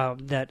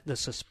 That the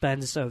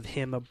suspense of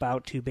him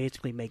about to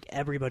basically make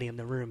everybody in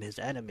the room his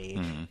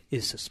enemy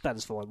is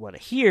suspenseful. And what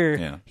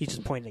here, he's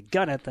just pointing a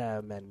gun at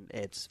them, and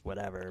it's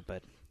whatever,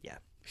 but yeah.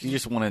 He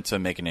just wanted to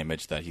make an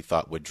image that he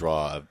thought would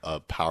draw a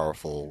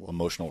powerful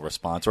emotional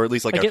response, or at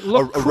least like it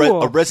looked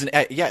cool, a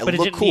resonant. Yeah, but it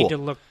looked didn't cool. need to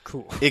look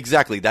cool.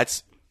 Exactly.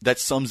 That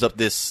sums up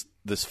this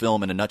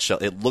film in a nutshell.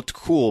 It looked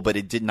cool, but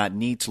it did not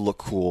need to look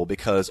cool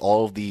because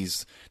all of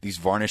these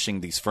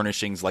varnishing, these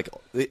furnishings, like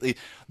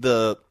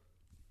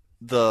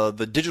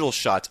the digital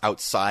shots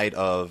outside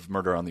of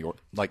Murder on the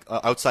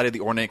outside of the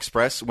Orient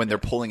Express when they're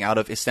pulling out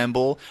of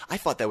Istanbul, I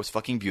thought that was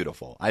fucking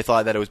beautiful. I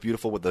thought that it was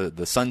beautiful with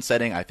the sun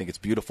setting. I think it's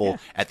beautiful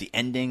at the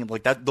ending.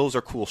 Like that, those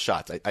are cool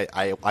shots.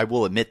 I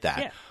will admit that.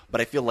 Yeah. But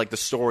I feel like the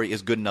story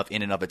is good enough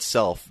in and of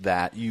itself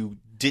that you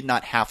did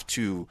not have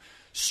to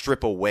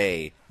strip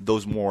away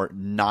those more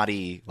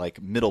naughty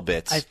like middle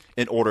bits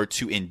in order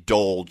to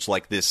indulge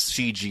like this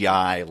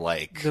CGI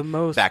like the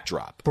most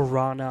backdrop.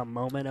 Branagh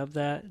moment of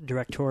that,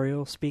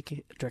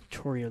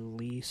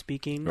 directorially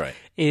speaking, right,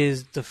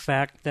 is the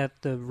fact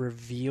that the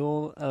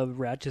reveal of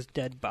Ratchet's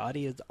dead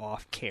body is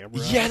off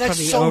camera. Yeah, that's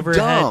from the so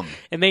overhead. dumb.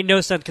 It made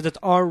no sense because it's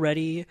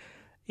already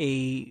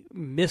a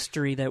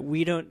mystery that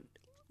we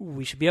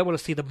should be able to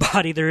see the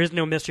body. There is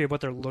no mystery of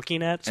what they're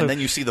looking at. So, and then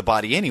you see the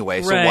body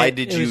anyway, so right, why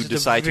did you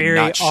decide to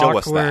not show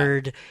us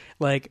that?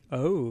 Like,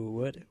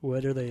 oh,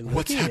 what are they looking at?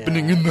 What's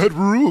happening in that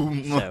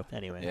room? So,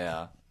 anyway.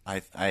 Yeah.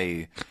 I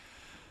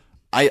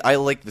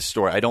like the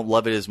story. I don't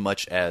love it as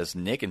much as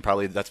Nick, and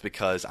probably that's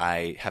because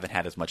I haven't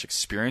had as much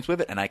experience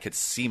with it, and I could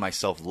see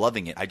myself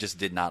loving it. I just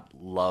did not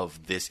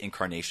love this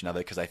incarnation of it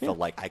because I felt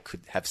like I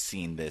could have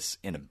seen this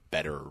in a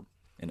better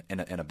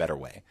in a better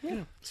way.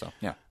 Yeah. So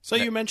yeah. So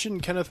you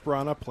mentioned Kenneth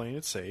Branagh playing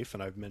it safe,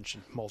 and I've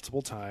mentioned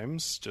multiple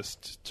times,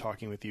 just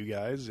talking with you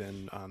guys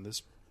and on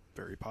this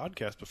very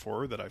podcast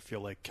before, that I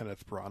feel like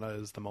Kenneth Branagh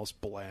is the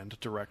most bland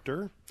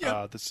director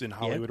that's in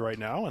Hollywood right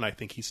now, and I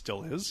think he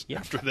still is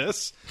after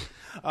this.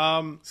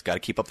 He's got to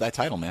keep up that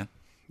title, man.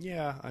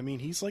 Yeah, I mean,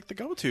 he's like the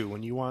go-to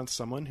when you want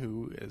someone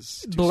who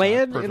is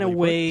bland in a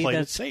way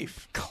that's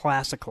safe,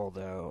 classical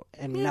though,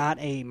 and not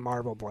a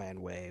Marvel bland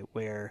way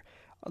where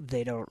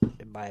they don't,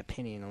 in my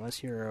opinion,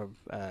 unless you're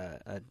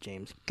a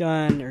James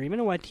Gunn or even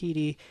a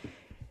Waititi,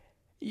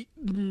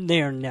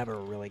 they are never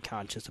really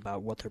conscious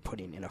about what they're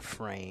putting in a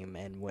frame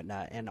and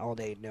whatnot, and all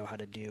they know how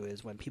to do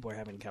is when people are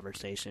having a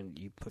conversation,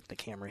 you put the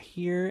camera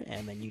here,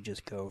 and then you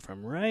just go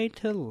from right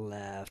to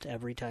left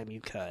every time you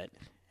cut,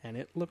 and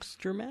it looks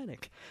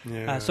dramatic.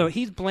 Yeah. So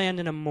he's bland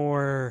in a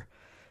more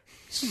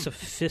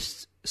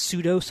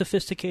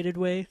pseudo-sophisticated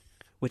way,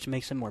 which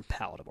makes him more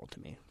palatable to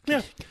me.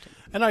 Yeah,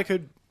 and I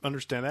could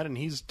understand that, and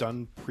he's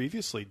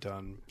previously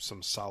done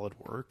some solid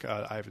work.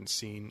 I haven't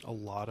seen a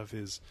lot of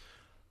his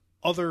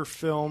other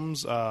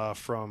films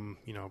from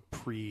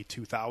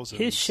pre-2000s.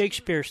 His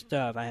Shakespeare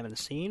stuff I haven't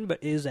seen,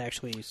 but is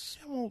actually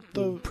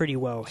pretty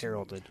well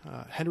heralded.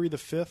 Henry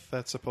V,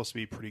 that's supposed to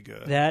be pretty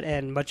good. That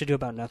and Much Ado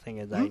About Nothing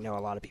is, I know, a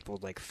lot of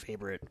people's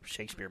favorite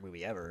Shakespeare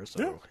movie ever.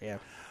 So yeah.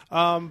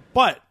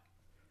 But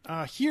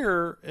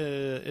here,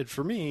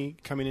 for me,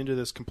 coming into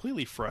this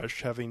completely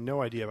fresh, having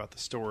no idea about the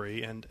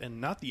story and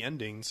not the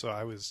ending, so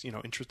I was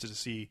interested to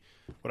see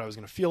what I was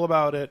going to feel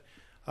about it.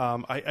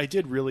 I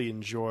did really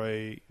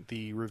enjoy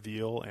the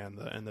reveal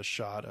and the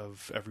shot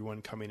of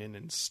everyone coming in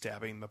and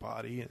stabbing the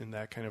body and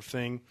that kind of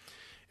thing.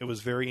 It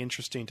was very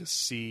interesting to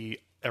see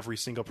every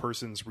single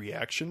person's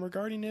reaction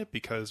regarding it,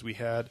 because we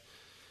had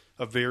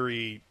a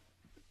very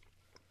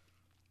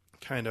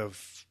kind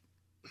of,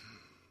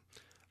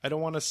 I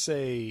don't want to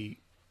say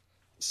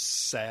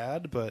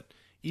sad, but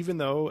even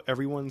though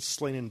everyone's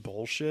slain in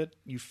bullshit,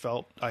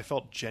 I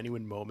felt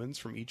genuine moments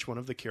from each one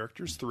of the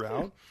characters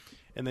throughout.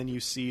 And then you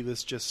see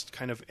this just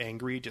kind of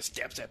angry, just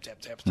stab.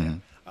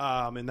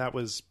 And that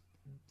was,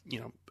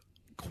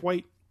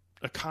 quite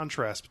a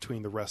contrast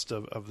between the rest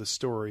of the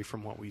story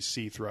from what we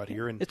see throughout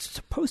here. And it's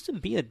supposed to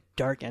be a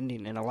dark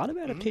ending, and a lot of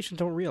adaptations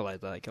don't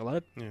realize that. Like, a lot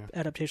of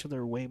adaptations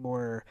are way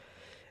more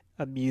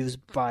amused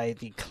by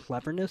the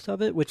cleverness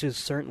of it, which is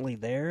certainly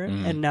there,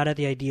 and not at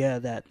the idea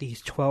that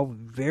these 12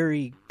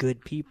 very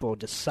good people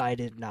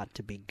decided not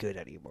to be good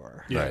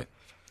anymore. Yeah. Right.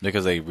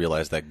 Because they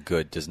realize that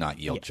good does not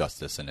yield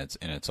justice in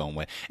its own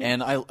way.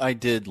 And I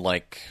did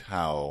like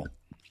how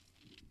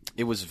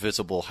it was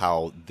visible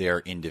how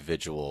their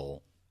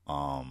individual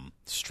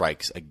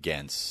strikes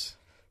against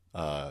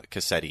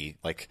Cassetti,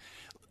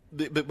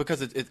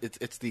 because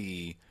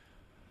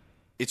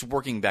it's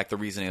working back the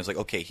reasoning. It's like,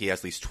 okay, he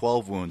has these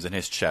 12 wounds in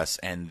his chest,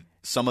 and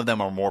some of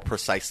them are more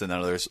precise than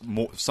others.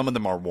 Some of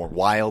them are more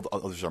wild.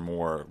 Others are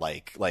more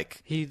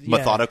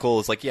methodical.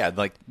 It's like,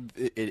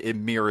 it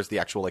mirrors the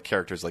actual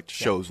characters,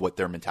 shows what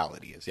their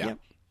mentality is. Yeah.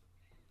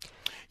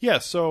 Yeah.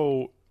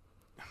 So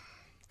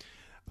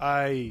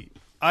I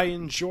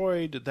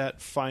enjoyed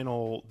that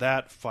final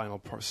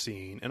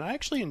scene, and I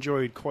actually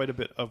enjoyed quite a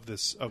bit of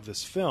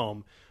this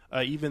film,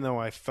 even though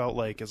I felt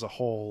like as a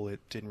whole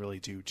it didn't really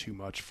do too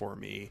much for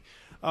me.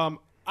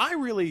 I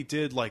really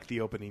did like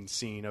the opening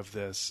scene of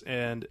this,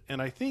 and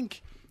I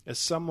think as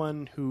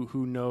someone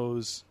who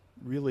knows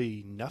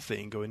really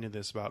nothing going into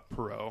this about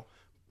Poirot,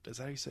 is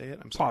that how you say it?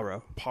 I'm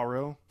sorry.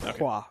 Poirot. Okay.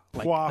 Poirot.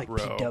 Poirot.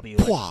 Like P-W.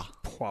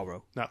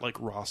 Poirot. Not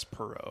like Ross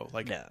Perot.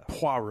 Like no.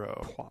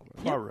 Poirot.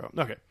 Poirot.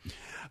 Okay.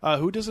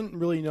 Who doesn't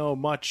really know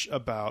much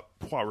about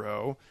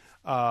Poirot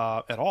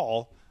at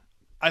all.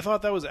 I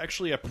thought that was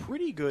actually a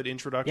pretty good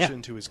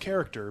introduction to his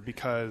character,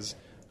 because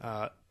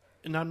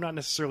and I'm not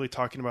necessarily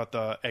talking about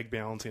the egg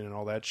balancing and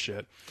all that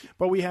shit,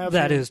 but we have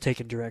that is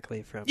taken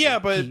directly from. Yeah,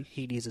 but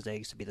he needs his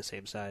eggs to be the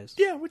same size.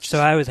 Yeah, so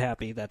I was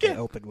happy that they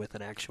opened with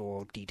an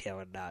actual detail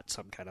and not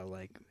some kind of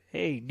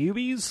hey,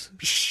 newbies,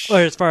 or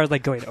as far as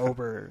going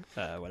over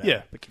whatever.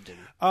 Yeah, but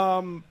continue.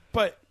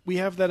 But we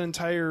have that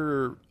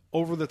entire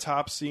over the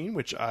top scene,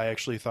 which I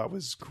actually thought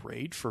was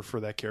great for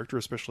that character,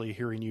 especially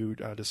hearing you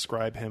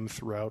describe him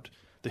throughout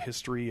the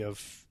history of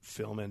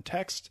film and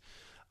text,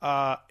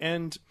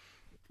 and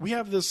we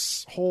have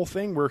this whole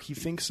thing where he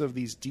thinks of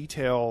these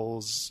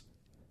details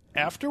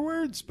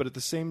afterwards, but at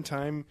the same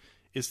time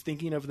is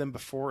thinking of them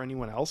before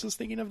anyone else is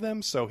thinking of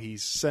them. So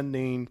he's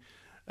sending,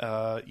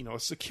 a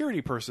security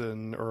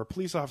person or a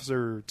police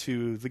officer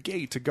to the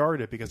gate to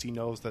guard it, because he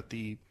knows that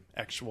the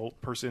actual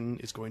person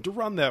is going to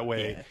run that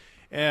way. Yeah.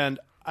 And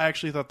I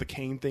actually thought the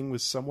cane thing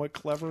was somewhat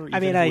clever. Even I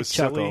mean, if it I was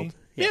chuckled. Silly.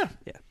 Yeah.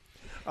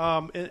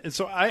 And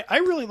so I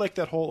really like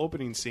that whole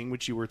opening scene,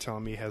 which you were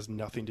telling me has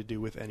nothing to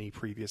do with any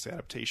previous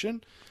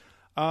adaptation.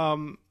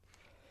 Once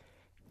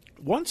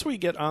we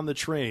get on the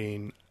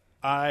train,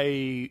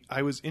 I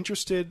was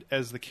interested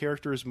as the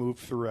characters move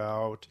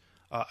throughout,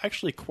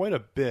 actually quite a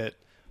bit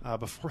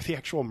before the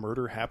actual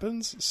murder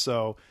happens.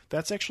 So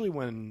that's actually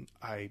when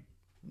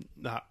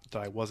not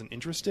that I wasn't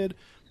interested,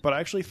 but I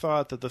actually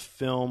thought that the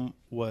film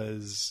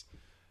was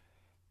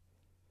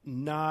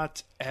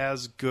not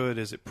as good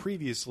as it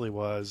previously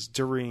was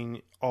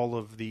during all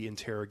of the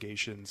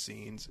interrogation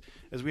scenes,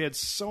 as we had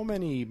so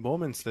many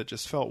moments that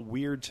just felt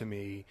weird to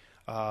me.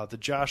 The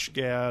Josh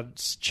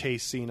Gad's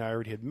chase scene I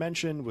already had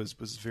mentioned was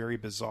very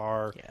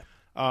bizarre.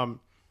 Yeah.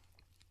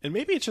 And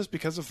maybe it's just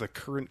because of the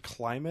current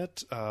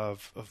climate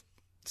of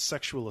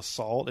sexual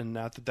assault, and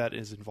not that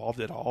is involved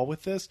at all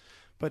with this,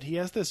 but he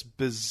has this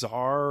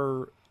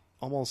bizarre,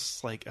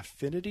 almost like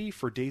affinity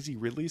for Daisy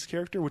Ridley's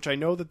character, which I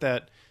know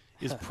that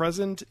is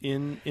present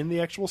in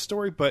the actual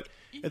story, but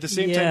at the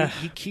same time,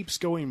 he keeps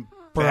going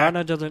back.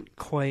 Branagh doesn't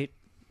quite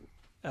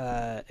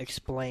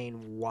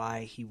explain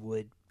why he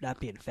would not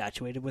be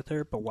infatuated with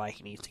her, but why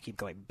he needs to keep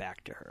going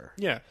back to her.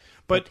 Yeah,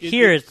 but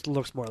here it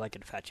looks more like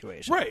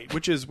infatuation, right?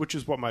 Which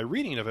is what my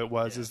reading of it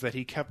was, is that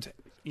he kept,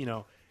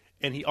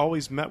 and he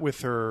always met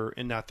with her,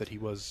 and not that he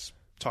was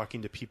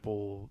talking to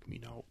people,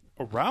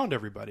 around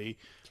everybody,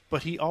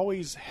 but he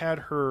always had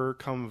her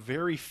come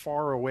very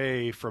far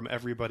away from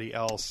everybody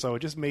else, so it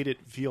just made it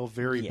feel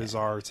very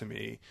bizarre to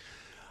me.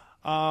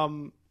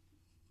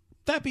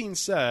 That being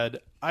said,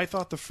 I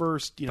thought the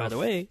first, By the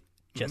way,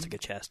 Jessica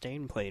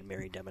Chastain played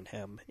Mary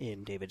Debenham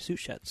in David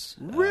Suchet's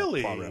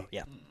Really? Poirot.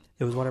 Yeah.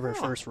 It was one of her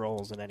first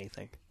roles in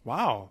anything.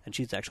 Wow. And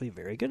she's actually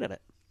very good at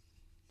it.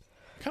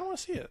 I kind of want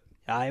to see it.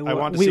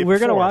 We're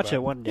going to watch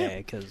it one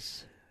day,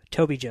 because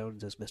Toby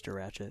Jones is Mr.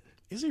 Ratchet.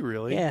 Is he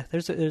really? Yeah,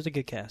 there's a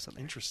good cast on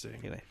there. Interesting.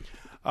 Anyway.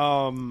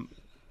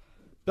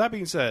 That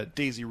being said,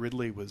 Daisy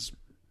Ridley was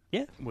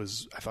I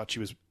thought she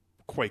was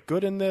quite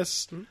good in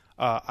this. Mm-hmm.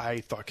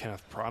 I thought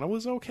Kenneth Branagh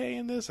was okay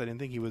in this. I didn't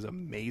think he was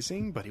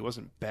amazing, but he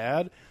wasn't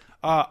bad.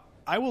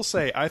 I will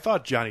say, I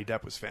thought Johnny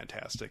Depp was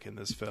fantastic in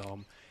this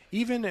film.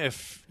 Even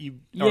if you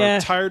are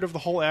tired of the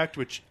whole act,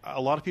 which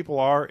a lot of people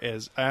are,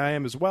 as I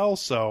am as well,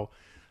 so...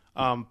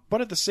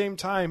 but at the same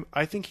time,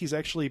 I think he's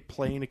actually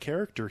playing a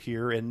character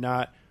here and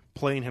not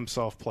playing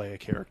himself play a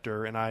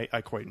character, and I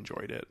quite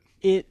enjoyed it.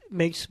 It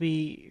makes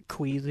me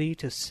queasy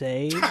to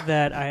say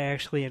that I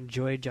actually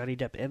enjoyed Johnny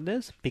Depp in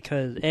this,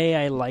 because A,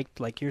 I liked,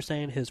 like you're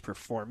saying, his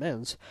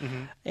performance,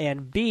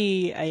 and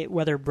B,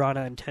 whether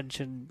Branagh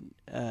intentioned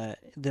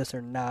this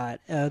or not,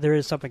 there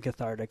is something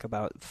cathartic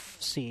about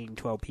seeing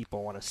 12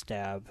 people want to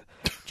stab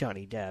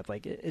Johnny Depp.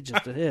 Like, it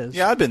just is.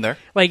 Yeah, I've been there.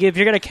 Like, if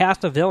you're going to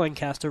cast a villain,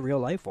 cast a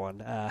real-life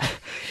one.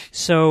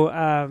 So,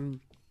 I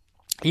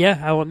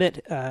will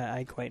admit,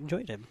 I quite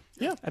enjoyed him.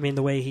 Yeah. I mean,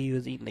 the way he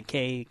was eating the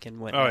cake and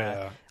whatnot. Oh,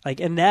 yeah. Like,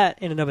 and that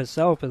in and of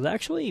itself is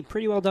actually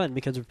pretty well done,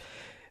 because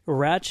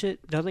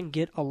Ratchet doesn't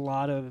get a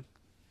lot of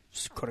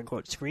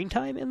quote-unquote screen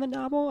time in the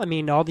novel. I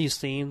mean, all these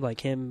scenes,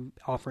 like him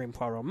offering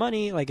Poirot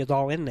money, like, it's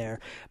all in there,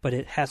 but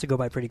it has to go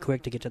by pretty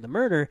quick to get to the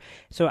murder.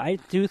 So I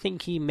do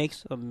think he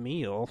makes a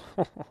meal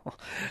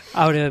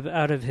out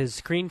of his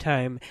screen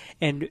time,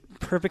 and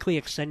perfectly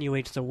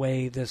accentuates the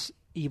way this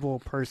evil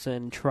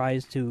person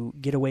tries to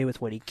get away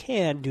with what he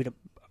can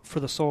for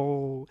the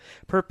sole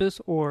purpose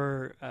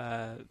or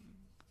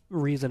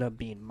reason of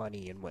being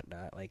money and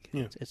whatnot. Like,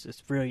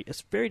 it's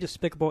very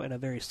despicable in a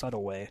very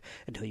subtle way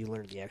until you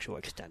learn the actual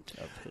extent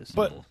of his.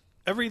 But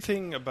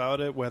everything about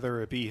it,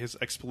 whether it be his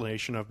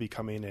explanation of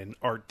becoming an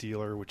art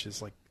dealer, which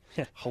is like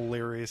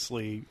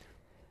hilariously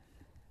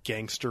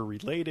gangster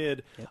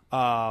related,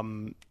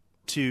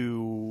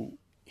 to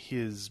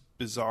his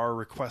bizarre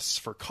requests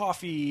for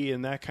coffee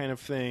and that kind of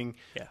thing.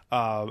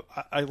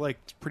 I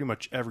liked pretty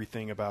much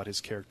everything about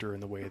his character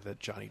and the way that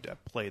Johnny Depp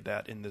played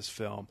that in this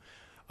film.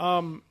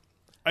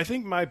 I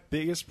think my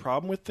biggest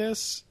problem with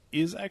this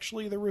is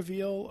actually the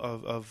reveal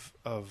of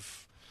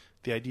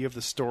the idea of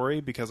the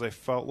story, because I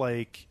felt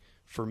like,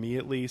 for me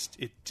at least,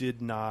 it did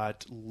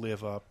not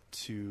live up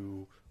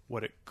to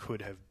what it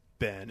could have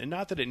been. And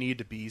not that it needed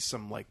to be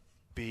some like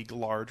big,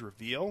 large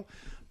reveal,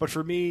 but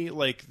for me,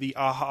 like, the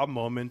aha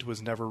moment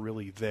was never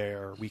really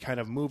there. We kind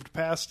of moved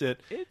past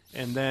it,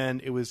 and then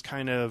it was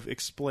kind of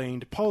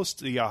explained post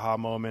the aha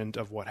moment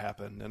of what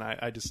happened. And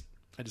I just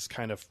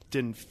kind of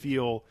didn't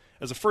feel,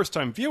 as a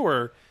first-time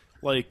viewer,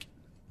 like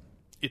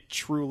it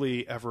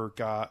truly ever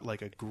got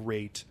like a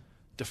great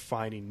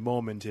defining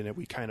moment in it.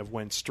 We kind of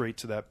went straight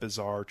to that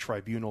bizarre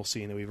tribunal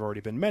scene that we've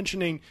already been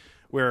mentioning,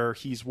 where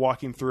he's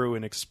walking through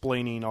and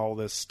explaining all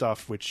this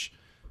stuff, which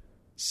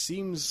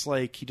seems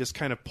like he just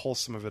kind of pulls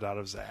some of it out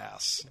of his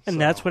ass. And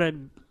that's what I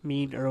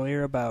mean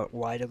earlier about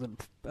why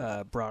doesn't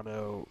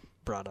Branagh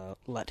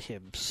let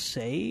him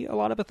say a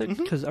lot of things?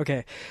 Because,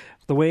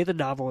 the way the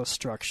novel is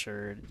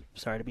structured,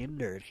 sorry to be a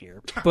nerd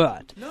here,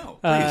 but... No,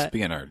 please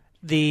be a nerd.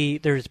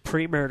 There's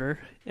pre-murder,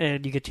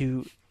 and you get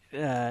to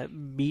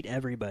meet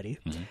everybody.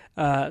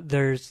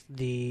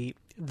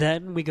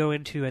 Then we go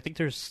into, I think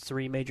there's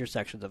 3 major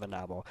sections of a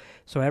novel.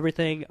 So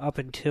everything up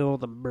until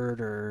the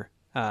murder...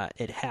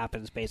 it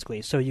happens,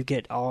 basically. So you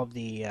get all of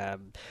the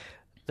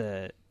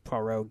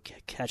Poirot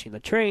catching the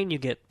train, you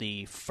get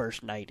the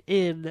first night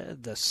in,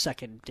 the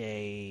second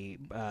day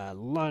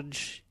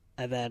lunch,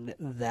 and then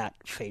that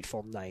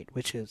fateful night,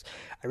 which is...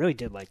 I really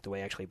did like the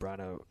way, actually,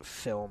 Branagh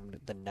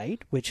filmed the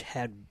night, which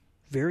had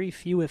very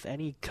few, if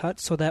any,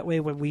 cuts, so that way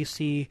when we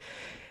see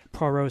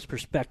Poirot's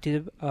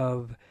perspective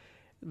of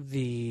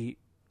the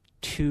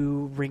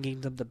to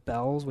ringing of the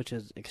bells, which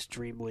is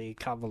extremely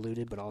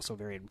convoluted but also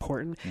very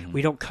important.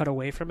 We don't cut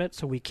away from it,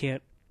 so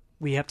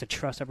we have to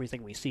trust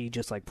everything we see,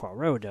 just like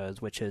Poirot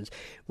does, which is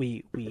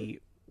we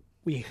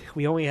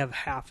only have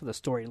half of the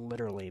story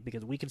literally,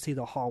 because we can see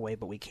the hallway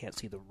but we can't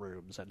see the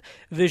rooms, and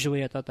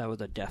visually I thought that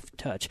was a deft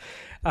touch.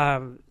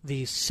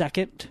 The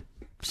second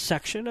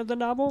section of the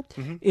novel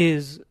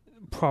is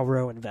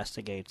Poirot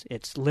investigates.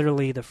 It's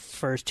literally, the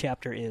first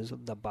chapter is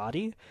the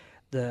body.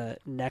 The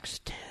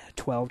next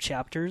 12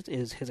 chapters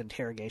is his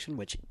interrogation,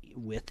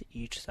 with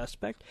each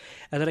suspect.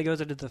 And then it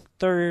goes into the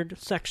third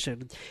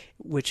section,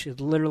 which is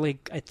literally,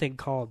 I think,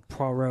 called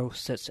Poirot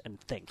Sits and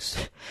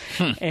Thinks.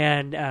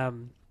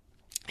 And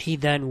he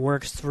then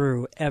works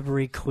through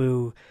every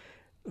clue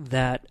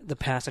that the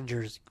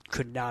passengers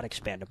could not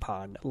expand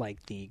upon,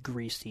 like the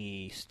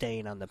greasy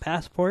stain on the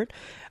passport,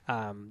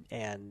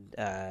 and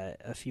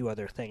a few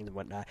other things and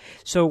whatnot.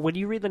 So when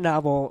you read the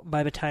novel,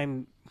 by the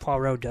time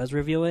Poirot does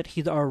reveal it,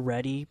 he's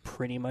already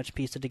pretty much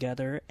pieced it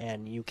together,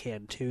 and you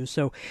can too.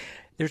 So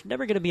there's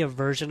never going to be a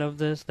version of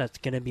this that's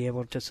going to be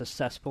able to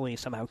successfully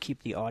somehow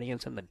keep the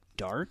audience in the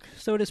dark,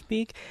 so to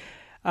speak.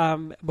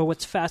 But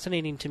what's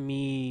fascinating to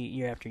me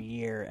year after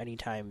year,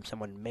 anytime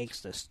someone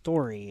makes this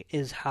story,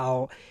 is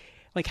how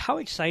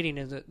exciting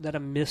is it that a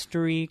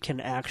mystery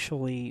can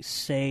actually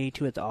say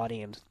to its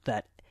audience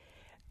that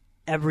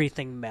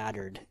everything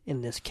mattered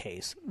in this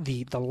case,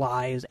 the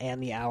lies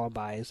and the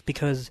alibis,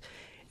 because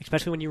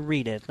especially when you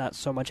read it, it's not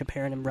so much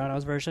apparent in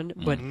Branagh's version,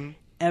 but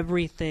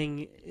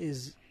everything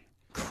is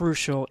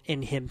crucial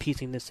in him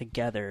piecing this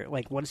together.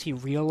 Like, once he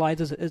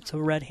realizes it's a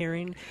red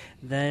herring,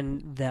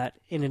 then that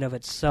in and of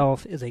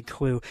itself is a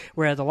clue.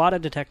 Whereas a lot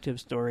of detective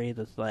stories,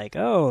 it's like,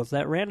 oh, it's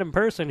that random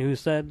person who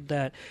said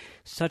that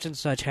such and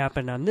such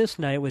happened on this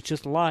night was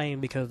just lying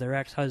because their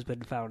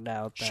ex-husband found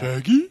out that...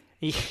 Shaggy?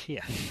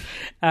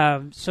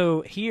 Yeah.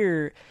 So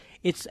here,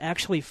 it's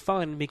actually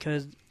fun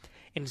because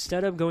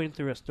instead of going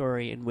through a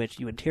story in which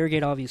you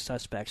interrogate all these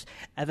suspects,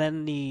 and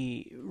then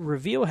the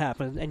reveal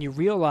happens, and you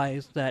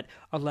realize that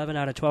 11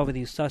 out of 12 of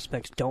these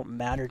suspects don't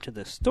matter to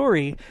the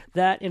story,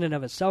 that in and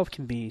of itself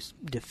can be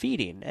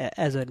defeating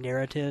as a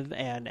narrative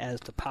and as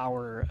the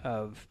power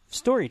of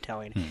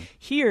storytelling.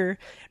 Here,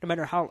 no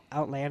matter how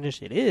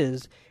outlandish it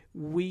is,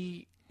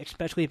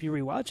 especially if you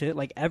rewatch it,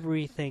 like,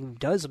 everything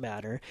does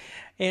matter.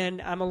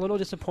 And I'm a little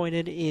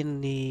disappointed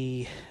in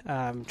the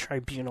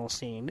tribunal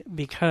scene,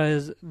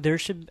 because there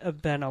should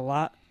have been a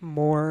lot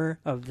more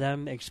of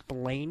them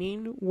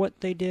explaining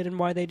what they did and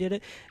why they did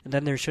it. And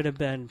then there should have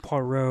been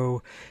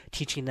Poirot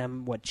teaching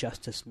them what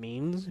justice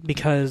means,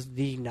 because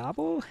the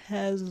novel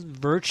has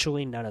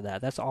virtually none of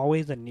that. That's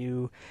always a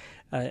new...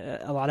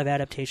 a lot of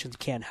adaptations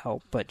can't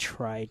help but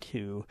try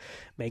to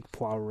make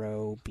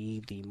Poirot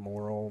be the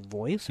moral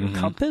voice or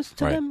compass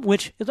to them,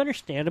 which is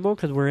understandable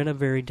because we're in a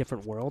very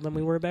different world than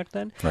we were back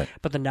then. Right.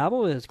 But the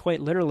novel is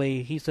quite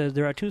literally, he says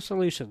there are two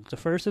solutions. The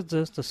first is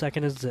this, the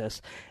second is this.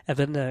 And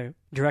then the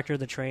director of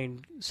the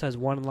train says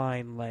one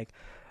line like,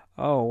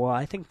 oh, well,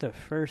 I think the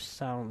first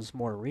sounds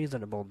more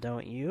reasonable,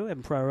 don't you?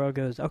 And Poirot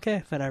goes,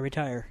 okay, then I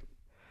retire.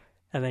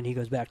 And then he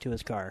goes back to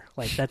his car.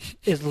 Like, that's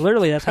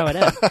how it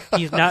ends.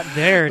 He's not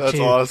there That's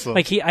awesome.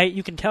 Like,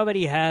 you can tell that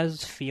he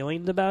has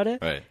feelings about it,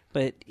 Right.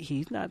 but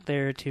he's not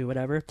there to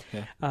whatever.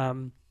 Yeah.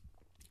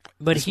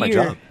 But It's here, my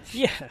job.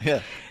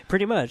 yeah,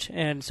 pretty much.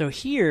 And so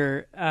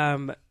here,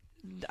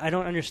 I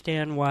don't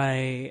understand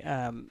why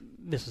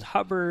Mrs.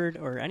 Hubbard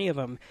or any of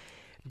them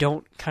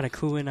don't kind of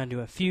clue in onto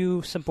a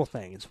few simple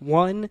things.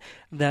 One,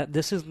 that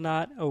this is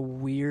not a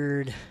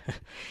weird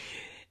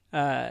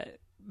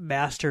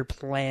master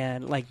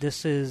plan. Like,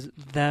 this is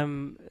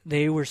them.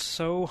 They were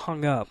so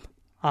hung up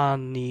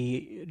on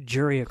the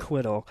jury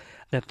acquittal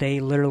that they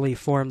literally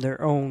formed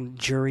their own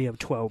jury of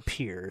 12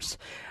 peers.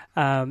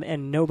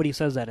 And nobody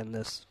says that in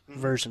this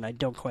version. I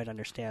don't quite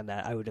understand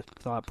that. I would have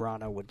thought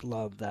Branagh would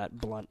love that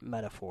blunt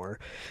metaphor.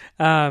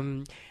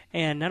 And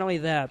not only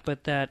that,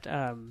 but that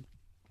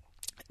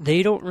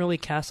they don't really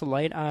cast a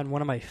light on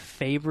one of my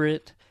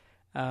favorite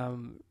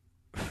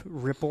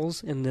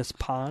ripples in this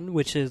pond,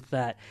 which is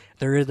that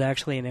there is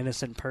actually an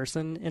innocent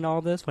person in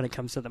all this when it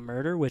comes to the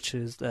murder, which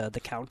is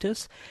the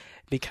Countess.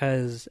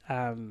 Because,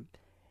 and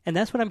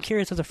that's what I'm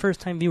curious as a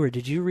first-time viewer.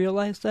 Did you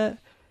realize that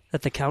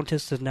the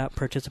Countess did not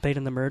participate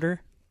in the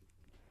murder?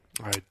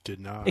 I did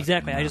not.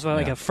 Exactly. I just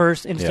want a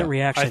first instant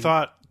reaction. I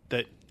thought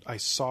that I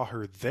saw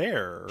her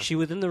there. She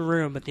was in the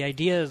room, but the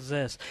idea is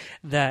this: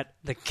 that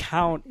the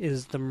Count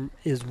is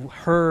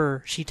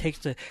her. She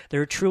takes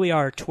there truly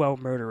are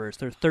 12 murderers.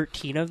 There are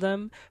 13 of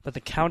them, but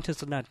the Countess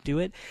did not do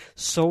it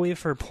solely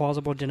for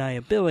plausible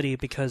deniability,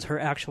 because her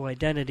actual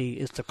identity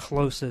is the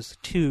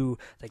closest to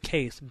the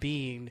case,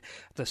 being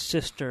the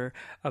sister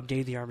of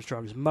Daisy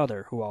Armstrong's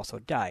mother, who also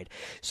died.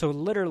 So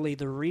literally,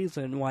 the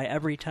reason why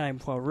every time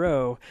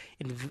Poirot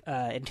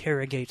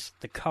interrogates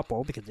the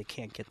couple, because they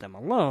can't get them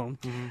alone,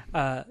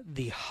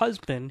 the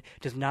husband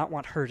does not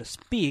want her to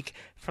speak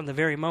from the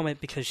very moment,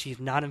 because she's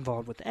not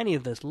involved with any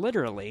of this,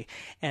 literally,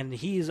 and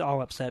he's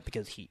all upset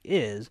because he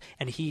is,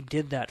 and he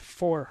did that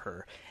for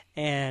her.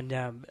 And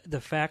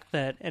the fact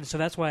that, and so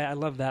that's why I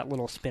love that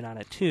little spin on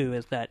it too,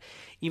 is that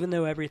even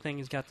though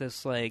everything's got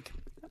this like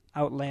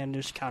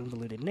outlandish,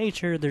 convoluted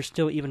nature, there's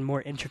still even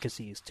more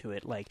intricacies to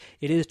it. Like,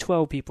 it is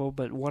 12 people,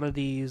 but one of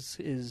these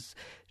is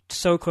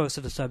so close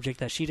to the subject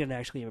that she didn't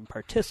actually even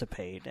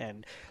participate,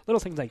 and little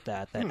things like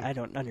that I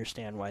don't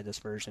understand why this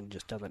version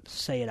just doesn't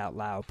say it out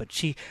loud. But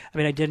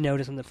I did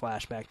notice in the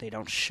flashback they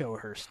don't show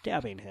her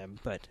stabbing him,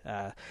 but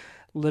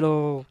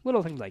little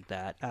things like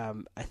that.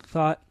 I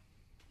thought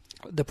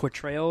the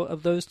portrayal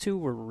of those two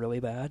were really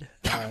bad,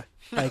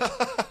 like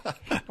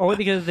only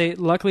because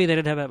luckily they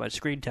didn't have that much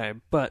screen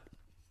time. But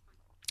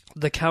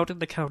the Count and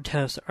the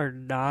Countess are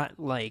not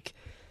like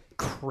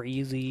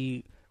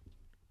crazy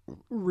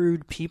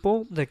rude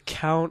people. The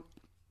Count,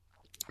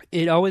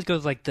 it always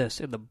goes like this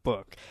in the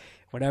book.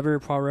 Whenever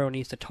Poirot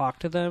needs to talk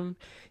to them,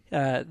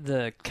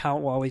 the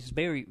Count will always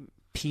very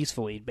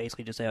peacefully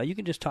basically just say, "Oh, you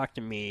can just talk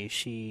to me.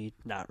 She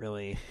not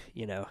really,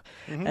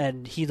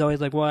 And he's always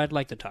like, "Well, I'd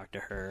like to talk to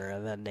her."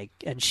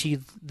 And she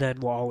then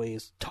will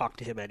always talk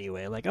to him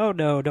anyway, like, "Oh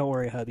no, don't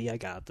worry, hubby, I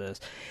got this."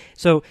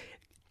 So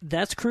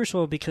that's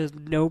crucial because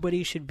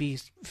nobody should be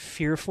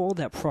fearful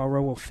that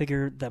Poirot will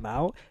figure them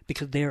out,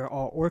 because they are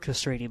all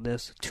orchestrating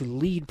this to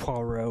lead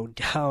Poirot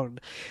down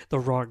the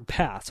wrong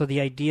path. So the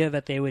idea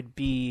that they would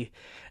be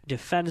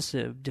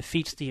defensive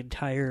defeats the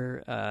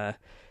entire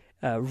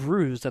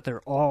ruse that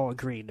they're all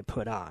agreeing to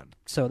put on.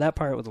 So that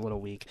part was a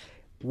little weak.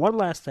 One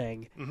last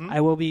thing, I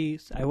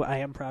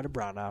am proud of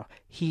Branagh.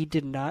 He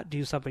did not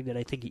do something that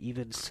I think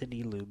even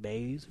Sidney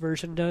Lumet's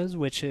version does,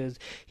 which is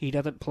he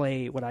doesn't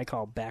play what I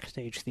call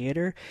backstage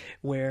theater,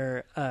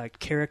 where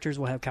characters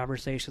will have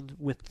conversations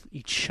with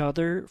each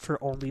other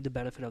for only the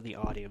benefit of the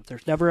audience.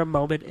 There's never a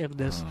moment in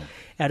this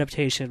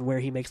adaptation where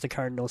he makes the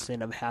cardinal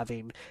sin of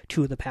having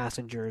two of the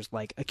passengers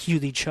like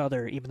accuse each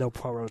other, even though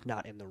Poirot's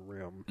not in the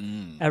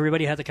room.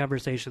 Everybody has a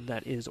conversation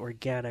that is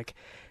organic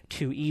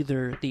to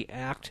either the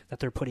act that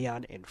they're putting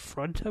on in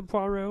front of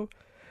Poirot,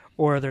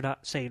 or they're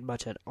not saying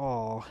much at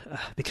all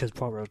because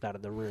Poirot's not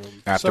in the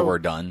room. After we're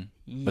done,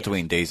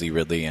 between Daisy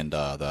Ridley and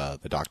the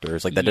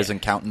doctors, like that doesn't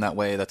count in that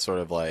way. That's sort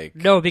of like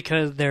no,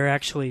 because they're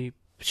actually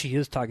she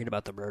is talking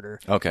about the murder.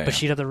 Okay, but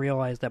she doesn't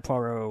realize that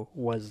Poirot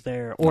was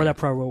there, or that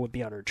Poirot would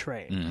be on her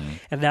train,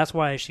 and that's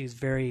why she's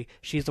the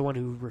one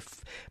who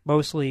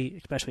mostly,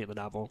 especially in the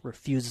novel,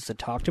 refuses to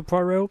talk to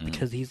Poirot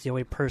because he's the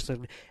only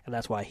person, and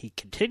that's why he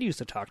continues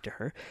to talk to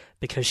her,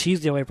 because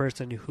she's the only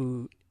person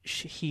who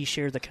he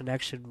shares a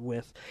connection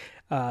with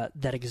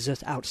that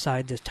exists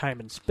outside this time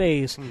and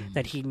space,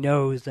 that he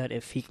knows that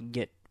if he can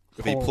get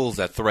if he pulls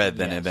that thread,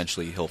 then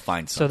eventually he'll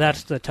find something. So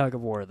that's the tug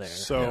of war there.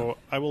 So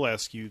I will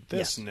ask you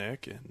this,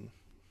 Nick, and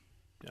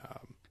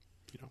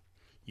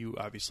you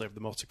obviously have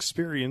the most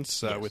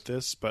experience with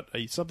this, but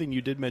something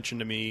you did mention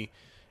to me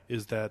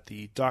is that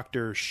the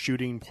Doctor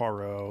shooting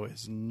Poirot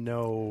is in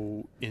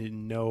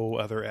no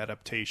other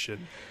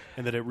adaptation,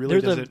 and that it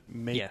really doesn't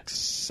make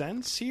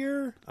sense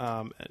here.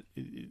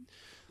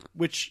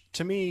 Which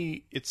to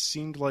me, it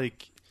seemed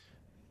like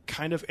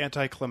kind of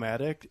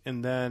anticlimactic,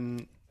 and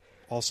then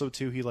also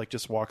too, he like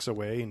just walks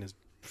away and is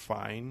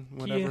fine,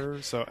 whatever.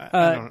 Yeah. So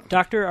I don't know.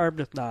 Dr.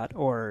 Arbuthnot,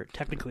 or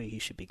technically he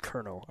should be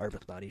Colonel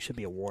Arbuthnot. He should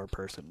be a war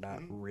person,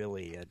 not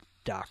really a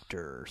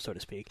doctor, so to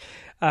speak.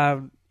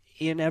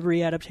 In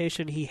every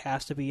adaptation, he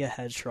has to be a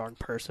headstrong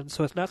person.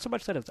 So it's not so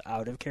much that it's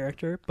out of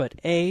character, but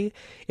it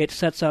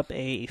sets up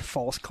a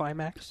false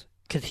climax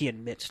because he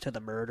admits to the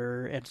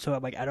murder. And so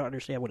I'm like, I don't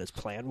understand what his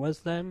plan was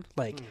then.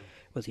 Like,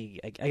 was he?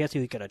 I guess he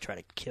was going to try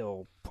to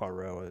kill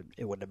Poirot.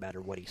 It wouldn't have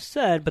mattered what he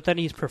said. But then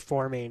he's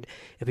performing.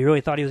 If he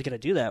really thought he was going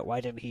to do that,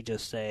 why didn't he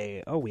just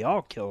say, "Oh, we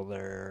all killed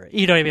her"?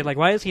 You know what I mean? Like,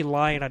 why is he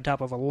lying on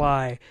top of a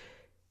lie,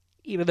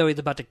 even though he's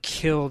about to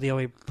kill the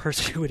only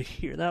person who would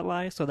hear that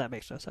lie? So that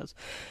makes no sense.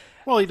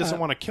 Well, he doesn't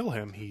want to kill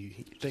him.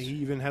 He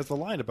even has the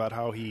line about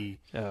how he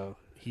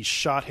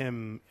shot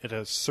him at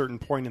a certain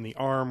point in the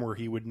arm where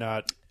he would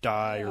not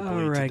die or bleed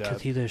to death. Right,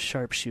 because he's a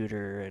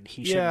sharpshooter and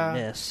he shouldn't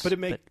miss. But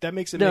that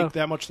makes it make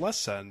that much less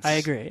sense. I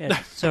agree. And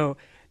so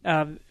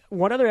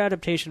one other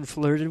adaptation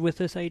flirted with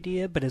this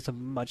idea, but it's a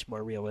much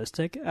more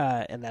realistic,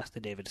 and that's the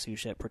David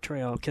Suchet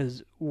portrayal.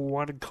 Because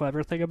one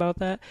clever thing about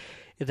that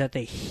is that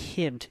they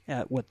hint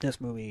at what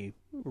this movie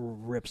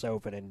rips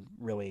open and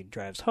really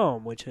drives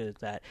home, which is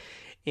that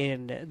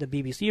in the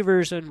BBC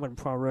version, when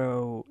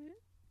Poirot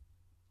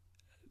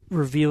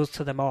reveals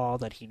to them all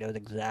that he knows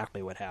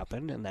exactly what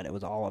happened and that it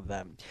was all of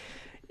them,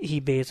 he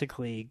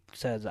basically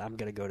says, "I'm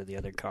going to go to the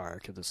other car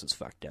because this is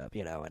fucked up,"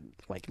 and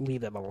like leave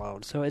them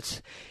alone. So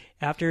it's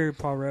after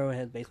Poirot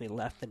has basically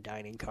left the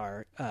dining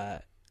car,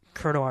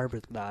 Colonel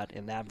Arbuthnot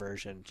in that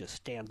version just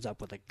stands up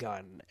with a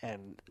gun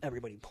and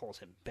everybody pulls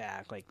him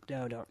back, like,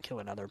 "No, don't kill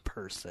another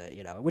person,"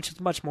 which is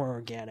much more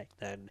organic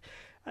than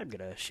 "I'm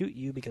going to shoot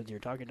you because you're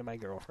talking to my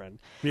girlfriend."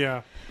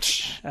 Yeah.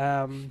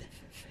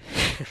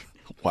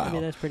 Wow. I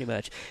mean, that's pretty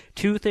much.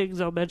 Two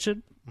things I'll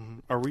mention. Mm-hmm.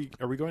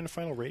 Are we going to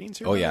final ratings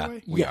here? Oh yeah,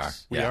 we are.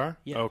 We are.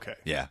 Yeah. Okay.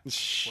 Yeah.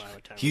 Wow,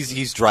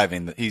 He's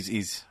driving.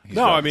 He's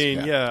no, driving,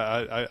 I mean,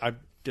 I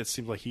it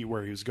seemed like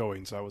where he was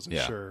going, so I wasn't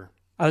sure.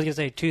 I was going to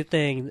say two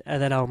things,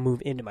 and then I'll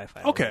move into my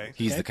final. Okay.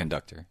 He's the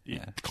conductor.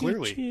 Yeah.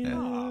 Clearly.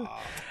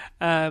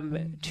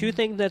 Two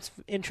things that's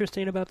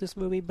interesting about this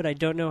movie, but I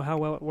don't know how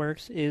well it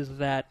works, is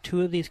that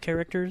two of these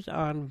characters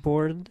on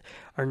board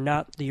are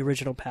not the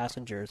original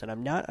passengers, and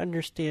I'm not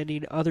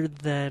understanding other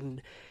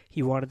than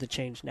he wanted to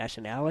change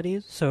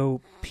nationalities. So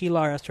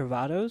Pilar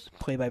Estravados,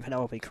 played by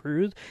Penelope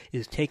Cruz,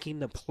 is taking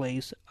the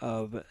place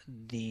of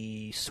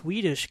the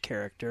Swedish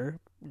character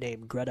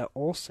named Greta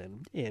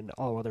Olsen in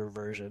all other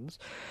versions.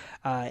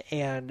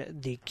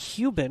 And the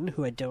Cuban,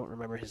 who I don't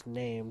remember his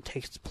name,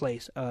 takes the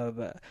place of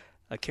a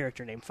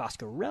character named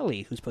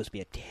Foscarelli, who's supposed to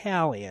be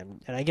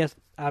Italian. And I guess,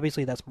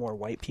 obviously, that's more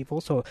white people,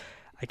 so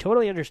I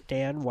totally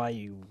understand why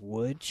you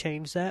would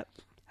change that.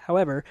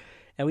 However,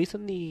 at least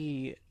in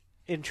the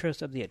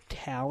interest of the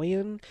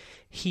Italian,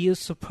 he is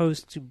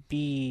supposed to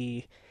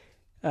be,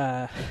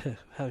 how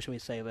should we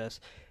say this,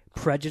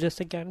 prejudiced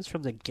against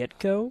from the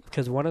get-go,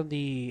 because one of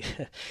the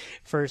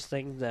first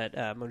things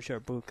that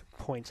Monsieur Book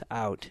points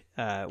out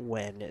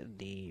when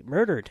the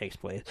murder takes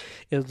place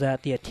is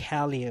that the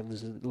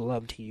Italians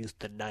love to use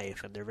the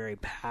knife, and they're very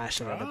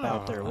passionate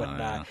about their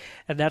whatnot.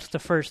 And that's the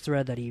first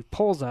thread that he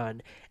pulls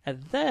on.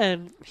 And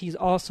then he's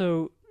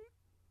also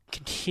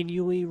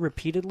continually,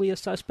 repeatedly a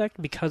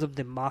suspect because of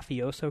the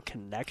mafioso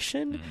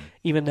connection,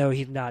 even though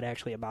he's not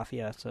actually a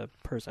mafioso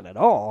person at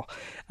all.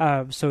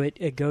 So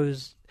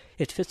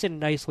it fits in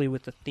nicely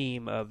with the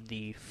theme of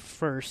the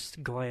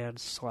first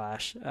glance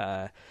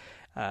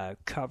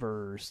 /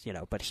 covers,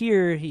 but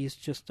here he's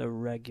just a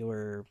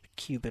regular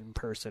Cuban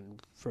person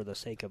for the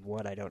sake of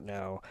what I don't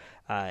know.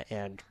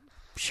 And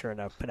sure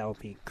enough,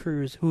 Penelope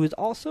Cruz, who is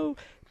also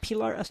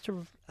Pilar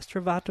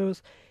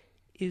Estravatos,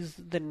 is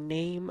the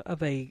name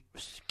of a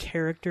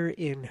character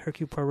in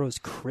Hercule Poirot's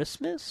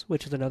Christmas,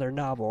 which is another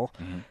novel.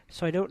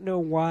 So I don't know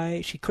why.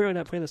 She's clearly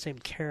not playing the same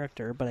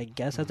character, but I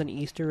guess as an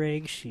Easter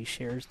egg, she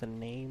shares the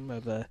name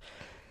of a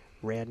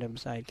random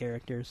side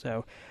character.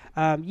 So,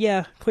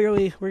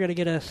 clearly we're going to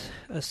get a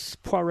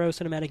Poirot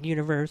cinematic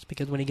universe,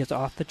 because when he gets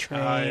off the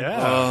train,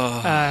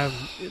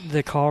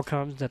 the call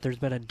comes that there's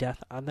been a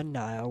death on the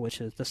Nile,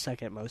 which is the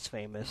second most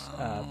famous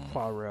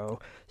Poirot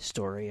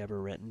story ever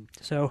written.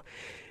 So,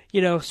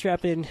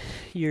 strap in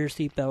your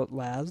seatbelt,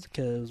 lads,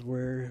 because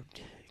we're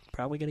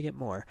probably going to get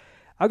more.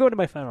 I'll go into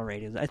my final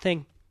ratings. I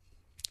think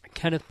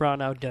Kenneth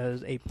Branagh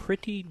does a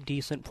pretty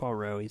decent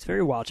Poirot. He's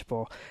very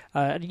watchable.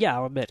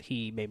 I'll admit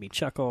he made me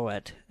chuckle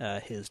at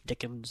his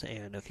Dickens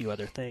and a few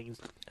other things.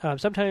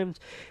 Sometimes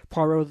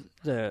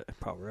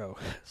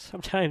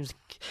sometimes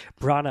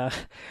Branagh,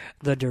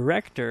 the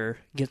director,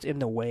 gets in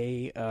the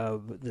way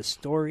of the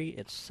story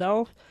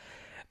itself.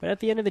 But at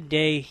the end of the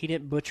day, he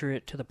didn't butcher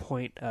it to the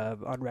point of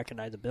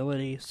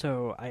unrecognizability,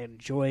 so I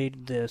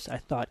enjoyed this. I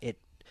thought it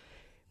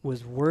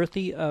was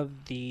worthy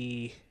of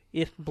the,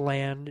 if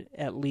bland,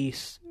 at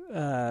least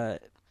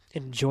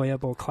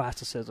enjoyable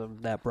classicism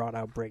that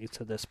Branagh brings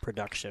to this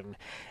production.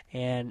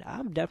 And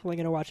I'm definitely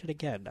going to watch it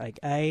again.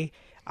 I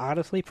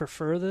honestly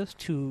prefer this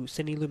to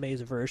Sidney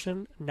Lumet's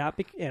version,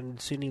 and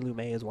Sidney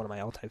Lumet is one of my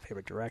all-time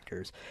favorite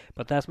directors,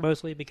 but that's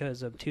mostly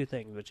because of two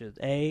things, which is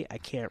A, I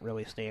can't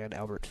really stand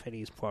Albert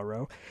Finney's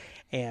Poirot,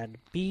 and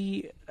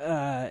B,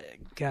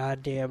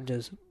 goddamn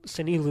does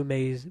Sidney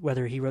Lumet's,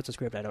 whether he wrote the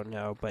script, I don't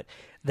know, but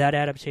that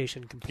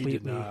adaptation completely... He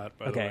did not,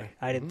 by the way.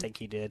 I didn't think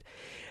he did.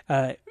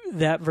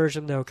 That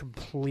version, though,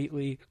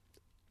 completely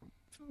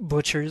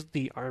butchers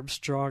the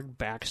Armstrong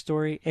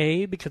backstory.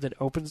 A, because it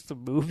opens the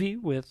movie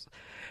with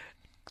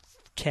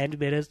 10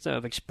 minutes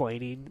of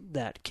explaining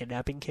that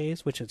kidnapping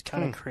case, which is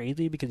kind of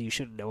crazy because you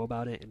shouldn't know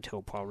about it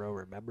until Poirot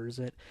remembers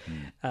it.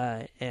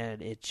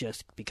 And it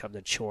just becomes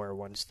a chore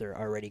once they're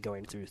already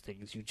going through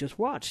things you just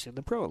watched in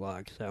the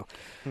prologue. So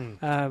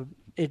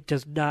it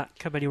does not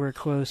come anywhere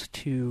close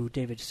to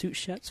David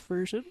Suchet's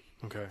version.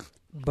 Okay.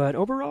 But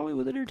overall, it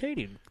was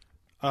entertaining.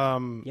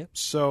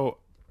 So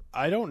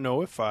I don't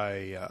know if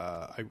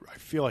I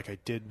feel like I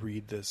did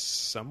read this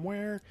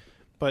somewhere,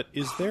 but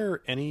is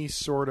there any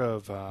sort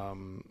of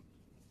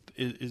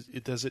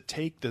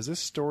does this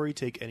story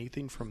take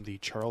anything from the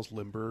Charles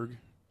Lindbergh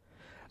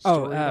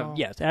story?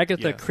 Yes,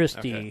 Agatha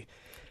Christie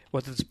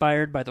was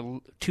inspired by the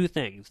two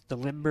things: the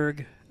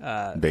Lindbergh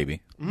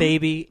baby,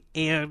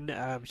 and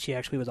she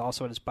actually was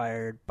also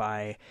inspired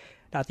by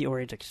not the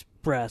Orient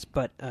Express,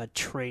 but a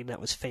train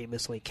that was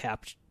famously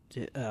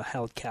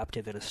held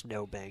captive in a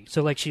snowbank.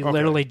 So, she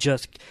literally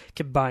just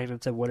combined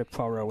and said, "What if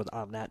Poirot was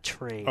on that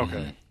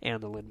train?"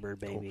 And the Lindbergh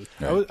baby.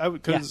 Cool.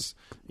 Because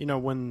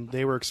when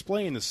they were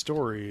explaining the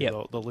story,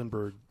 the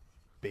Lindbergh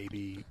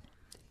baby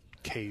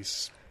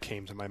case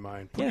came to my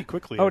mind pretty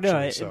quickly. Oh actually,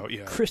 no! So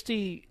yeah,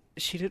 Christie,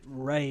 she didn't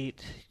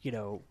write,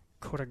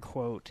 quote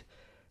unquote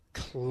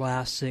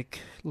classic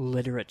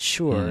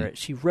literature.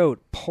 She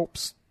wrote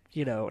pulps.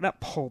 Not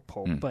pulp,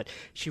 but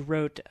she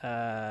wrote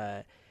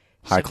high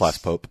class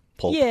pulp.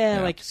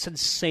 Yeah,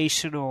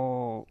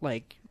 sensational,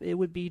 it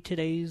would be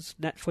today's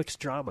Netflix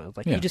drama.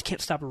 You just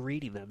can't stop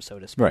reading them, so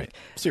to speak. Right.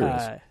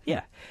 Serious.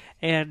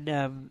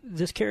 And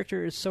this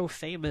character is so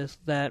famous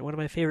that one of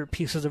my favorite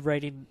pieces of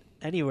writing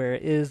anywhere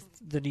is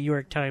the New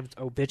York Times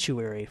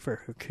obituary for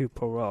Hercule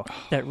Poirot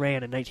that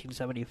ran in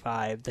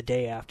 1975, the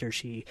day after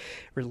she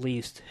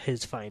released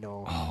his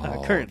final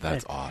curtain.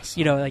 That's awesome.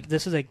 You know, like,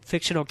 this is a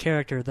fictional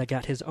character that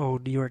got his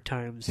own New York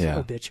Times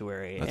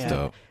obituary. That's and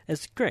dope.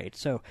 It's great.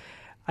 So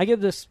I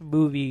give this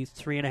movie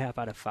 3.5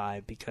 out of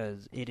 5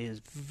 because it is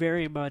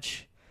very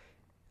much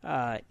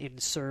in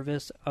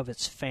service of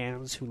its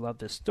fans who love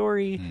this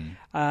story.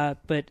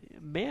 But,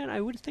 man,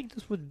 I would think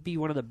this would be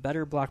one of the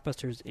better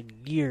blockbusters in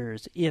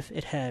years if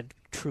it had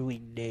truly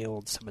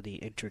nailed some of the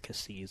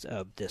intricacies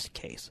of this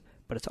case.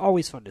 But it's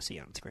always fun to see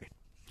on screen.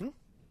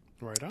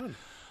 Right on.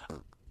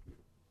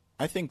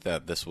 I think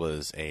that this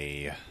was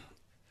a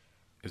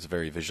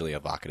very visually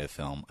evocative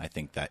film. I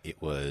think that it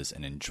was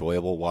an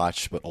enjoyable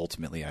watch, but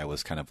ultimately I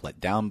was kind of let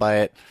down by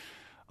it.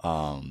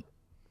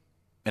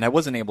 And I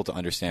wasn't able to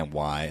understand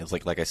why. It's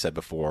like I said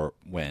before,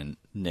 when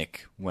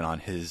Nick went on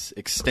his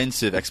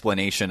extensive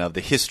explanation of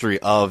the history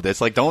of this,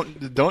 like,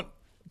 don't.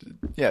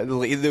 Yeah,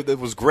 it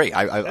was great.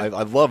 I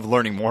love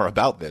learning more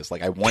about this.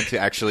 Like, I want to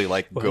actually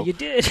go. You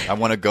did. I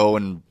want to go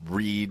and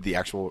read the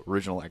actual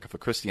original Agatha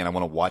Christie, and I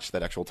want to watch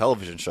that actual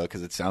television show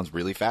because it sounds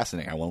really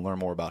fascinating. I want to learn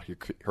more about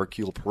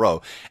Hercule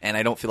Poirot, and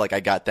I don't feel like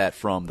I got that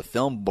from the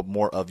film, but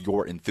more of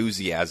your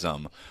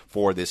enthusiasm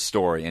for this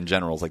story in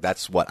general. It's like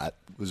that's what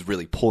was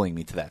really pulling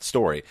me to that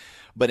story.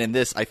 But in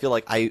this, I feel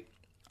like I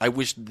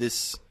wish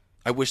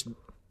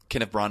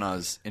Kenneth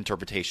Branagh's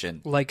interpretation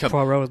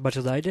Poirot as much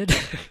as I did.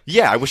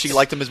 Yeah, I wish he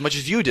liked him as much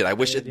as you did. I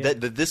wish that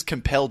this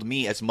compelled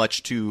me as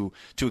much to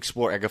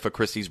explore Agatha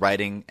Christie's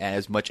writing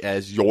as much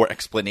as your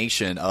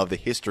explanation of the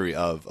history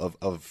of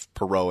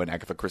Poirot and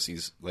Agatha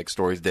Christie's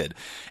stories did.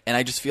 And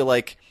I just feel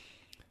like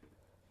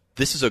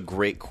this is a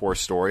great core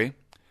story,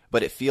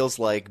 but it feels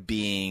like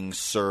being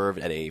served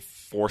at a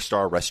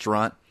 4-star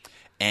restaurant,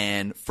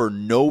 and for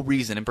no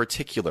reason in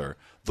particular,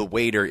 the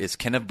waiter is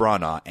Kenneth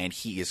Branagh, and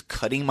he is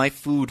cutting my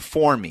food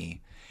for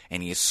me,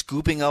 and he is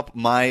scooping up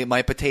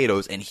my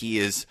potatoes, and he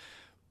is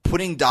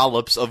putting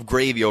dollops of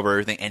gravy over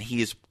everything, and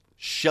he is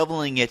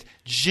shoveling it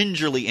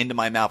gingerly into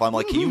my mouth. I'm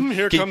like,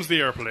 Here comes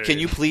the airplane. Can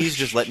you please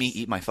just let me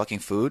eat my fucking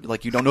food?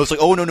 Like, you don't know. It's like,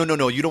 oh,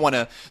 no. You don't want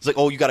to. It's like,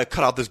 oh, you got to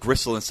cut out this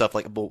gristle and stuff.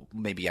 Like, well,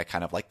 maybe I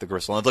kind of like the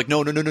gristle. And it's like,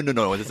 no.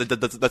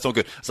 That's not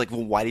good. It's like,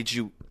 well, why did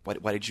you?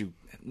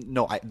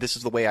 No, this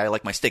is the way I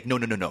like my steak.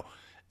 No.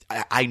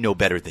 I know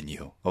better than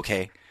you.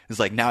 Okay. It's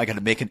like, now I got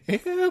to make an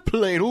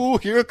airplane. Oh,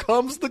 here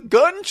comes the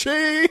gun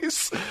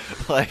chase.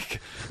 Like,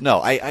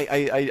 no,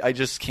 I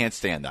just can't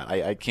stand that.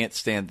 I can't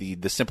stand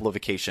the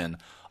simplification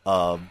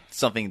of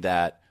something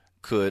that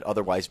could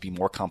otherwise be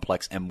more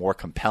complex and more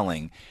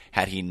compelling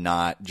had he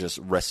not just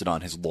rested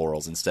on his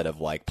laurels instead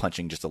of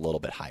punching just a little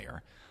bit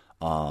higher.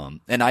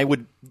 And I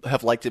would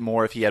have liked it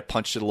more if he had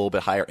punched it a little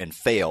bit higher and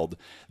failed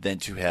than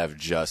to have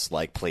just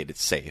played it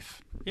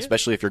safe. Yeah.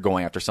 Especially if you're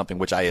going after something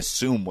which I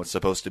assume was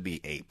supposed to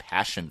be a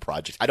passion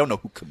project. I don't know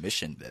who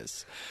commissioned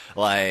this.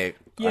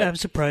 I'm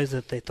surprised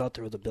that they thought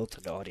there was a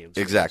built-in audience.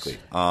 Exactly.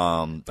 But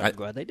I'm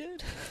glad they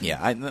did. Yeah,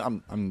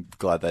 I'm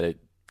glad that it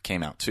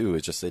came out too.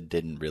 It's just it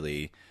didn't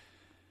really.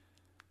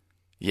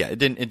 Yeah, it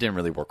didn't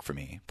really work for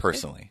me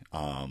personally.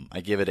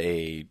 I give it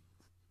a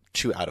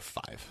 2 out of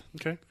 5.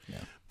 Okay. Yeah.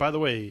 By the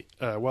way,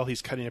 while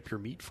he's cutting up your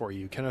meat for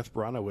you, Kenneth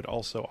Branagh would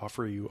also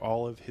offer you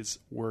all of his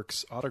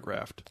works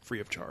autographed free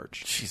of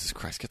charge. Jesus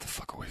Christ, get the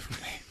fuck away from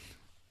me.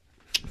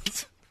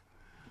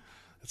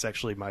 It's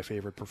actually my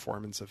favorite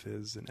performance of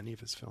his in any of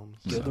his films.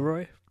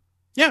 Gilderoy?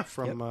 Yeah,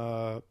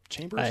 from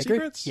Chamber of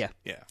Secrets? Yeah.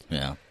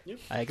 Yeah.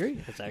 I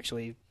agree. It's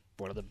actually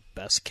one of the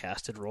best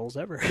casted roles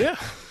ever. Yeah.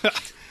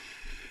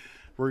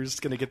 We're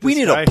just going to get this We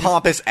need guy a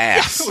pompous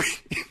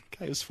ass.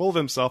 Guy who's full of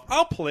himself.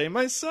 I'll play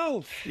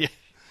myself. Yeah.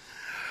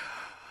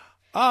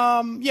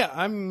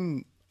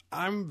 I'm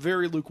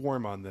very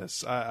lukewarm on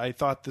this. I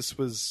thought this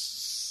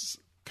was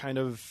kind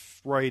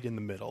of right in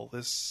the middle.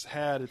 This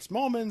had its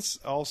moments.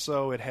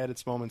 Also, it had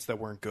its moments that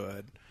weren't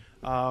good.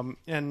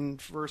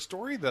 And for a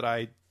story that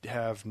I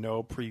have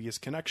no previous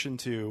connection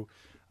to,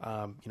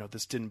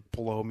 this didn't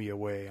blow me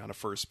away on a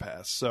first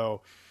pass.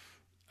 So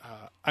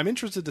I'm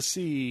interested to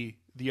see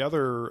the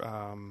other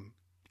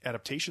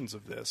adaptations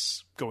of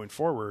this going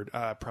forward.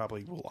 I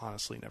probably will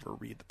honestly never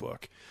read the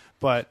book,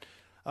 but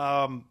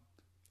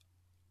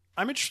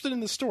I'm interested in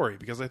the story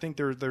because I think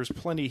there's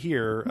plenty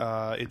here.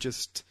 It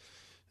just,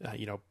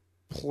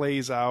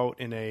 plays out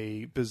in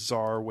a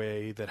bizarre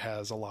way that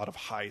has a lot of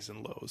highs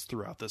and lows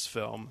throughout this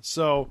film.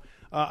 So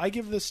I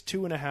give this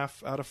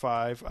 2.5 out of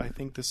 5. I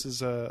think this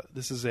is a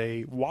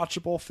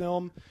watchable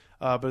film,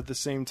 but at the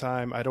same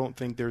time, I don't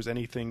think there's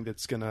anything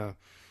that's gonna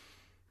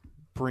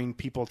bring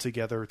people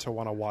together to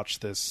want to watch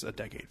this a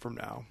decade from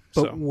now.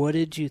 But what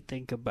did you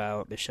think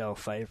about Michelle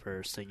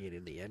Pfeiffer singing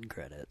in the end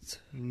credits?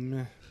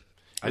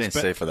 I didn't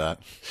stay for that.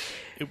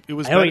 It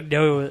was. I only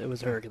know it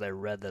was her because I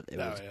read that it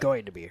was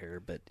going to be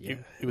her. But yeah,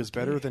 it was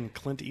better than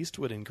Clint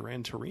Eastwood in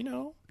Gran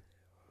Torino.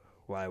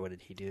 Why? What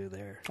did he do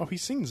there? Oh, he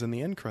sings in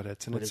the end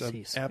credits, and it's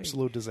an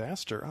absolute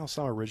disaster. Oh,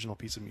 some original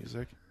piece of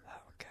music.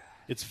 Oh God,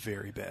 it's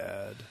very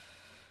bad.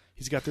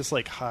 He's got this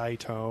high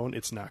tone.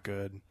 It's not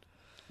good.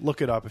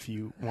 look it up if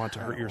you want to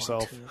hurt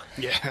yourself.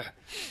 Yeah.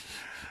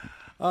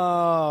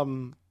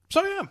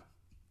 So yeah,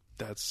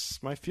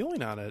 that's my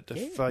feeling on it.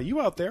 If you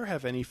out there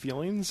have any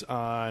feelings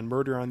on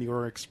Murder on the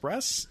Orient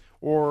Express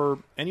or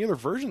any other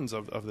versions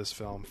of this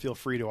film, feel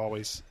free to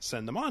always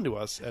send them on to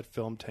us at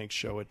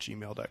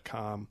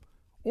filmtankshow@gmail.com,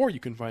 or you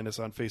can find us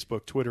on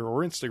Facebook, Twitter,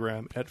 or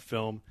Instagram at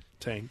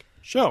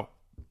filmtankshow.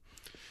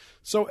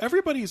 So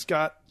everybody's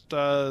got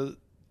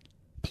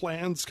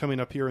plans coming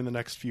up here in the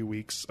next few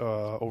weeks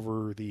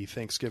over the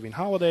Thanksgiving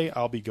holiday.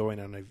 I'll be going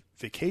on a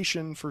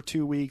vacation for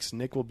 2 weeks.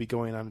 Nick will be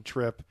going on a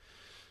trip.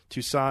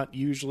 Toussaint,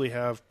 you usually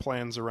have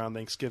plans around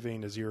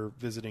Thanksgiving as you're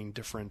visiting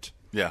different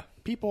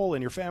people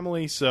in your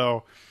family.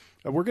 So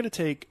we're going to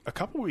take a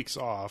couple weeks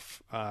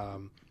off.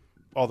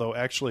 Although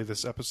actually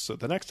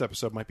the next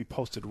episode might be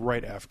posted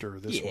right after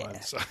this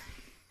one. So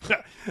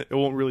it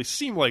won't really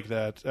seem like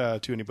that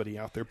to anybody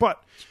out there.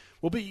 But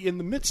we'll be in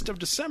the midst of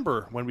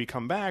December when we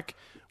come back,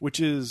 which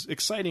is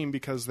exciting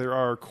because there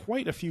are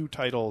quite a few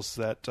titles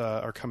that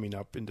are coming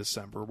up in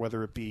December,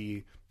 whether it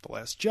be The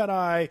Last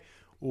Jedi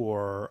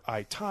or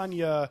I,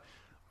 Tonya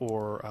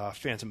or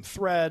Phantom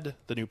Thread,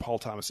 the new Paul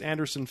Thomas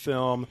Anderson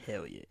film.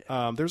 Hell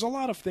yeah. There's a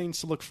lot of things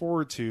to look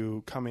forward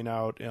to coming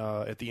out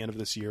at the end of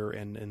this year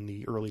and in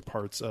the early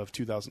parts of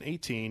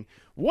 2018.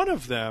 One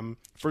of them,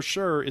 for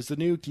sure, is the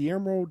new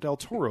Guillermo del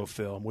Toro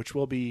film, which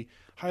we'll be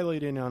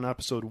highlighting on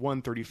episode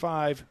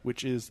 135,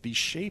 which is The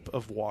Shape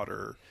of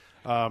Water.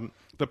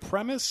 The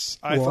premise,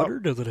 Water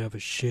doesn't have a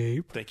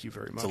shape. Thank you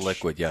very much. It's a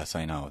liquid, yes,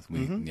 I know.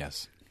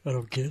 Yes. I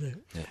don't get it.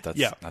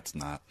 That's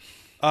not.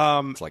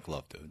 It's like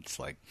love, dude. It's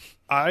like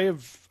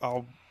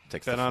I'll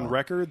takes been the on form.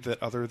 record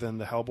that other than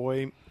the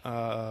Hellboy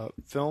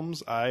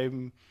films,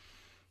 I'm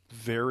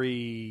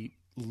very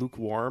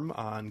lukewarm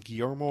on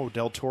Guillermo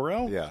del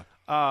Toro. Yeah.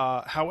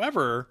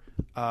 However,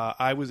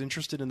 I was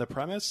interested in the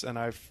premise, and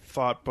I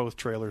thought both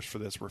trailers for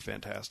this were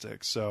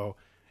fantastic. So,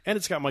 and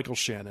it's got Michael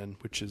Shannon,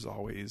 which is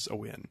always a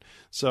win.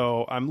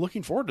 So I'm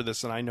looking forward to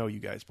this, and I know you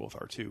guys both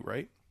are too,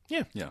 right?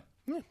 Yeah.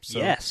 So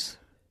Yes.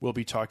 we'll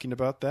be talking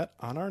about that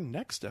on our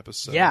next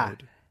episode. Yeah.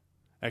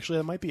 Actually,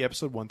 that might be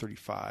episode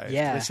 135.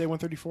 Yeah. Did I say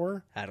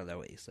 134? I don't know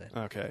what you said.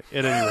 Okay.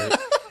 At any rate,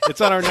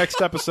 it's on our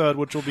next episode,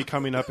 which will be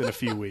coming up in a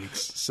few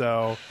weeks.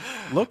 So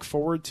look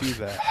forward to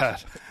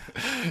that.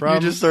 You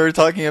just started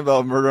talking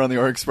about Murder on the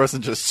Orient Express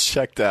and just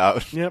checked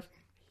out. Yep.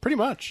 Pretty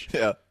much.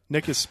 Yeah.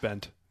 Nick is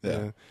spent.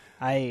 Yeah.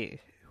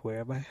 Where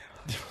am I?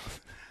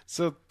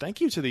 So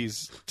thank you to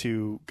these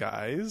two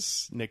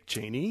guys, Nick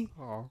Cheney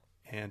Oh.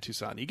 and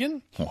Toussaint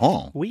Egan.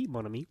 Oui,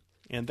 mon ami.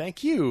 And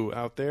thank you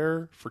out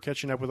there for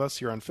catching up with us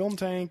here on Film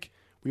Tank.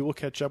 We will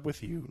catch up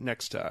with you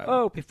next time.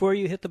 Oh, before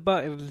you hit the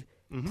button,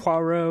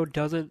 Poirot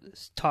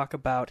doesn't talk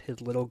about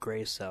his little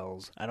gray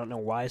cells. I don't know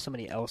why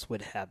somebody else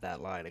would have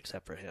that line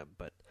except for him,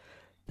 but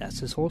that's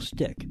his whole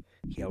shtick.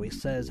 He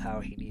always says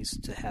how he needs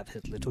to have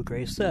his little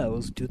gray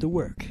cells do the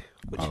work,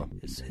 which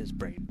is his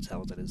brain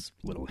cells and his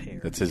little hair.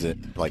 That's his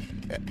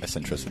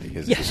eccentricity,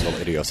 his little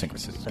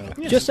idiosyncrasy. So,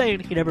 just saying,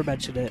 he never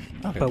mentioned it,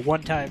 but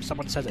one time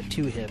someone says it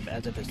to him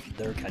as if it's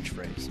their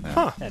catchphrase.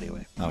 Huh.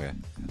 Anyway. Okay.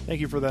 Thank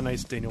you for that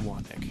nice Daniel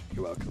Wan, Nick.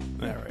 You're welcome.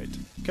 All right.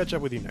 Catch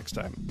up with you next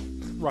time.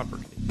 Ron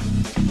Burgundy.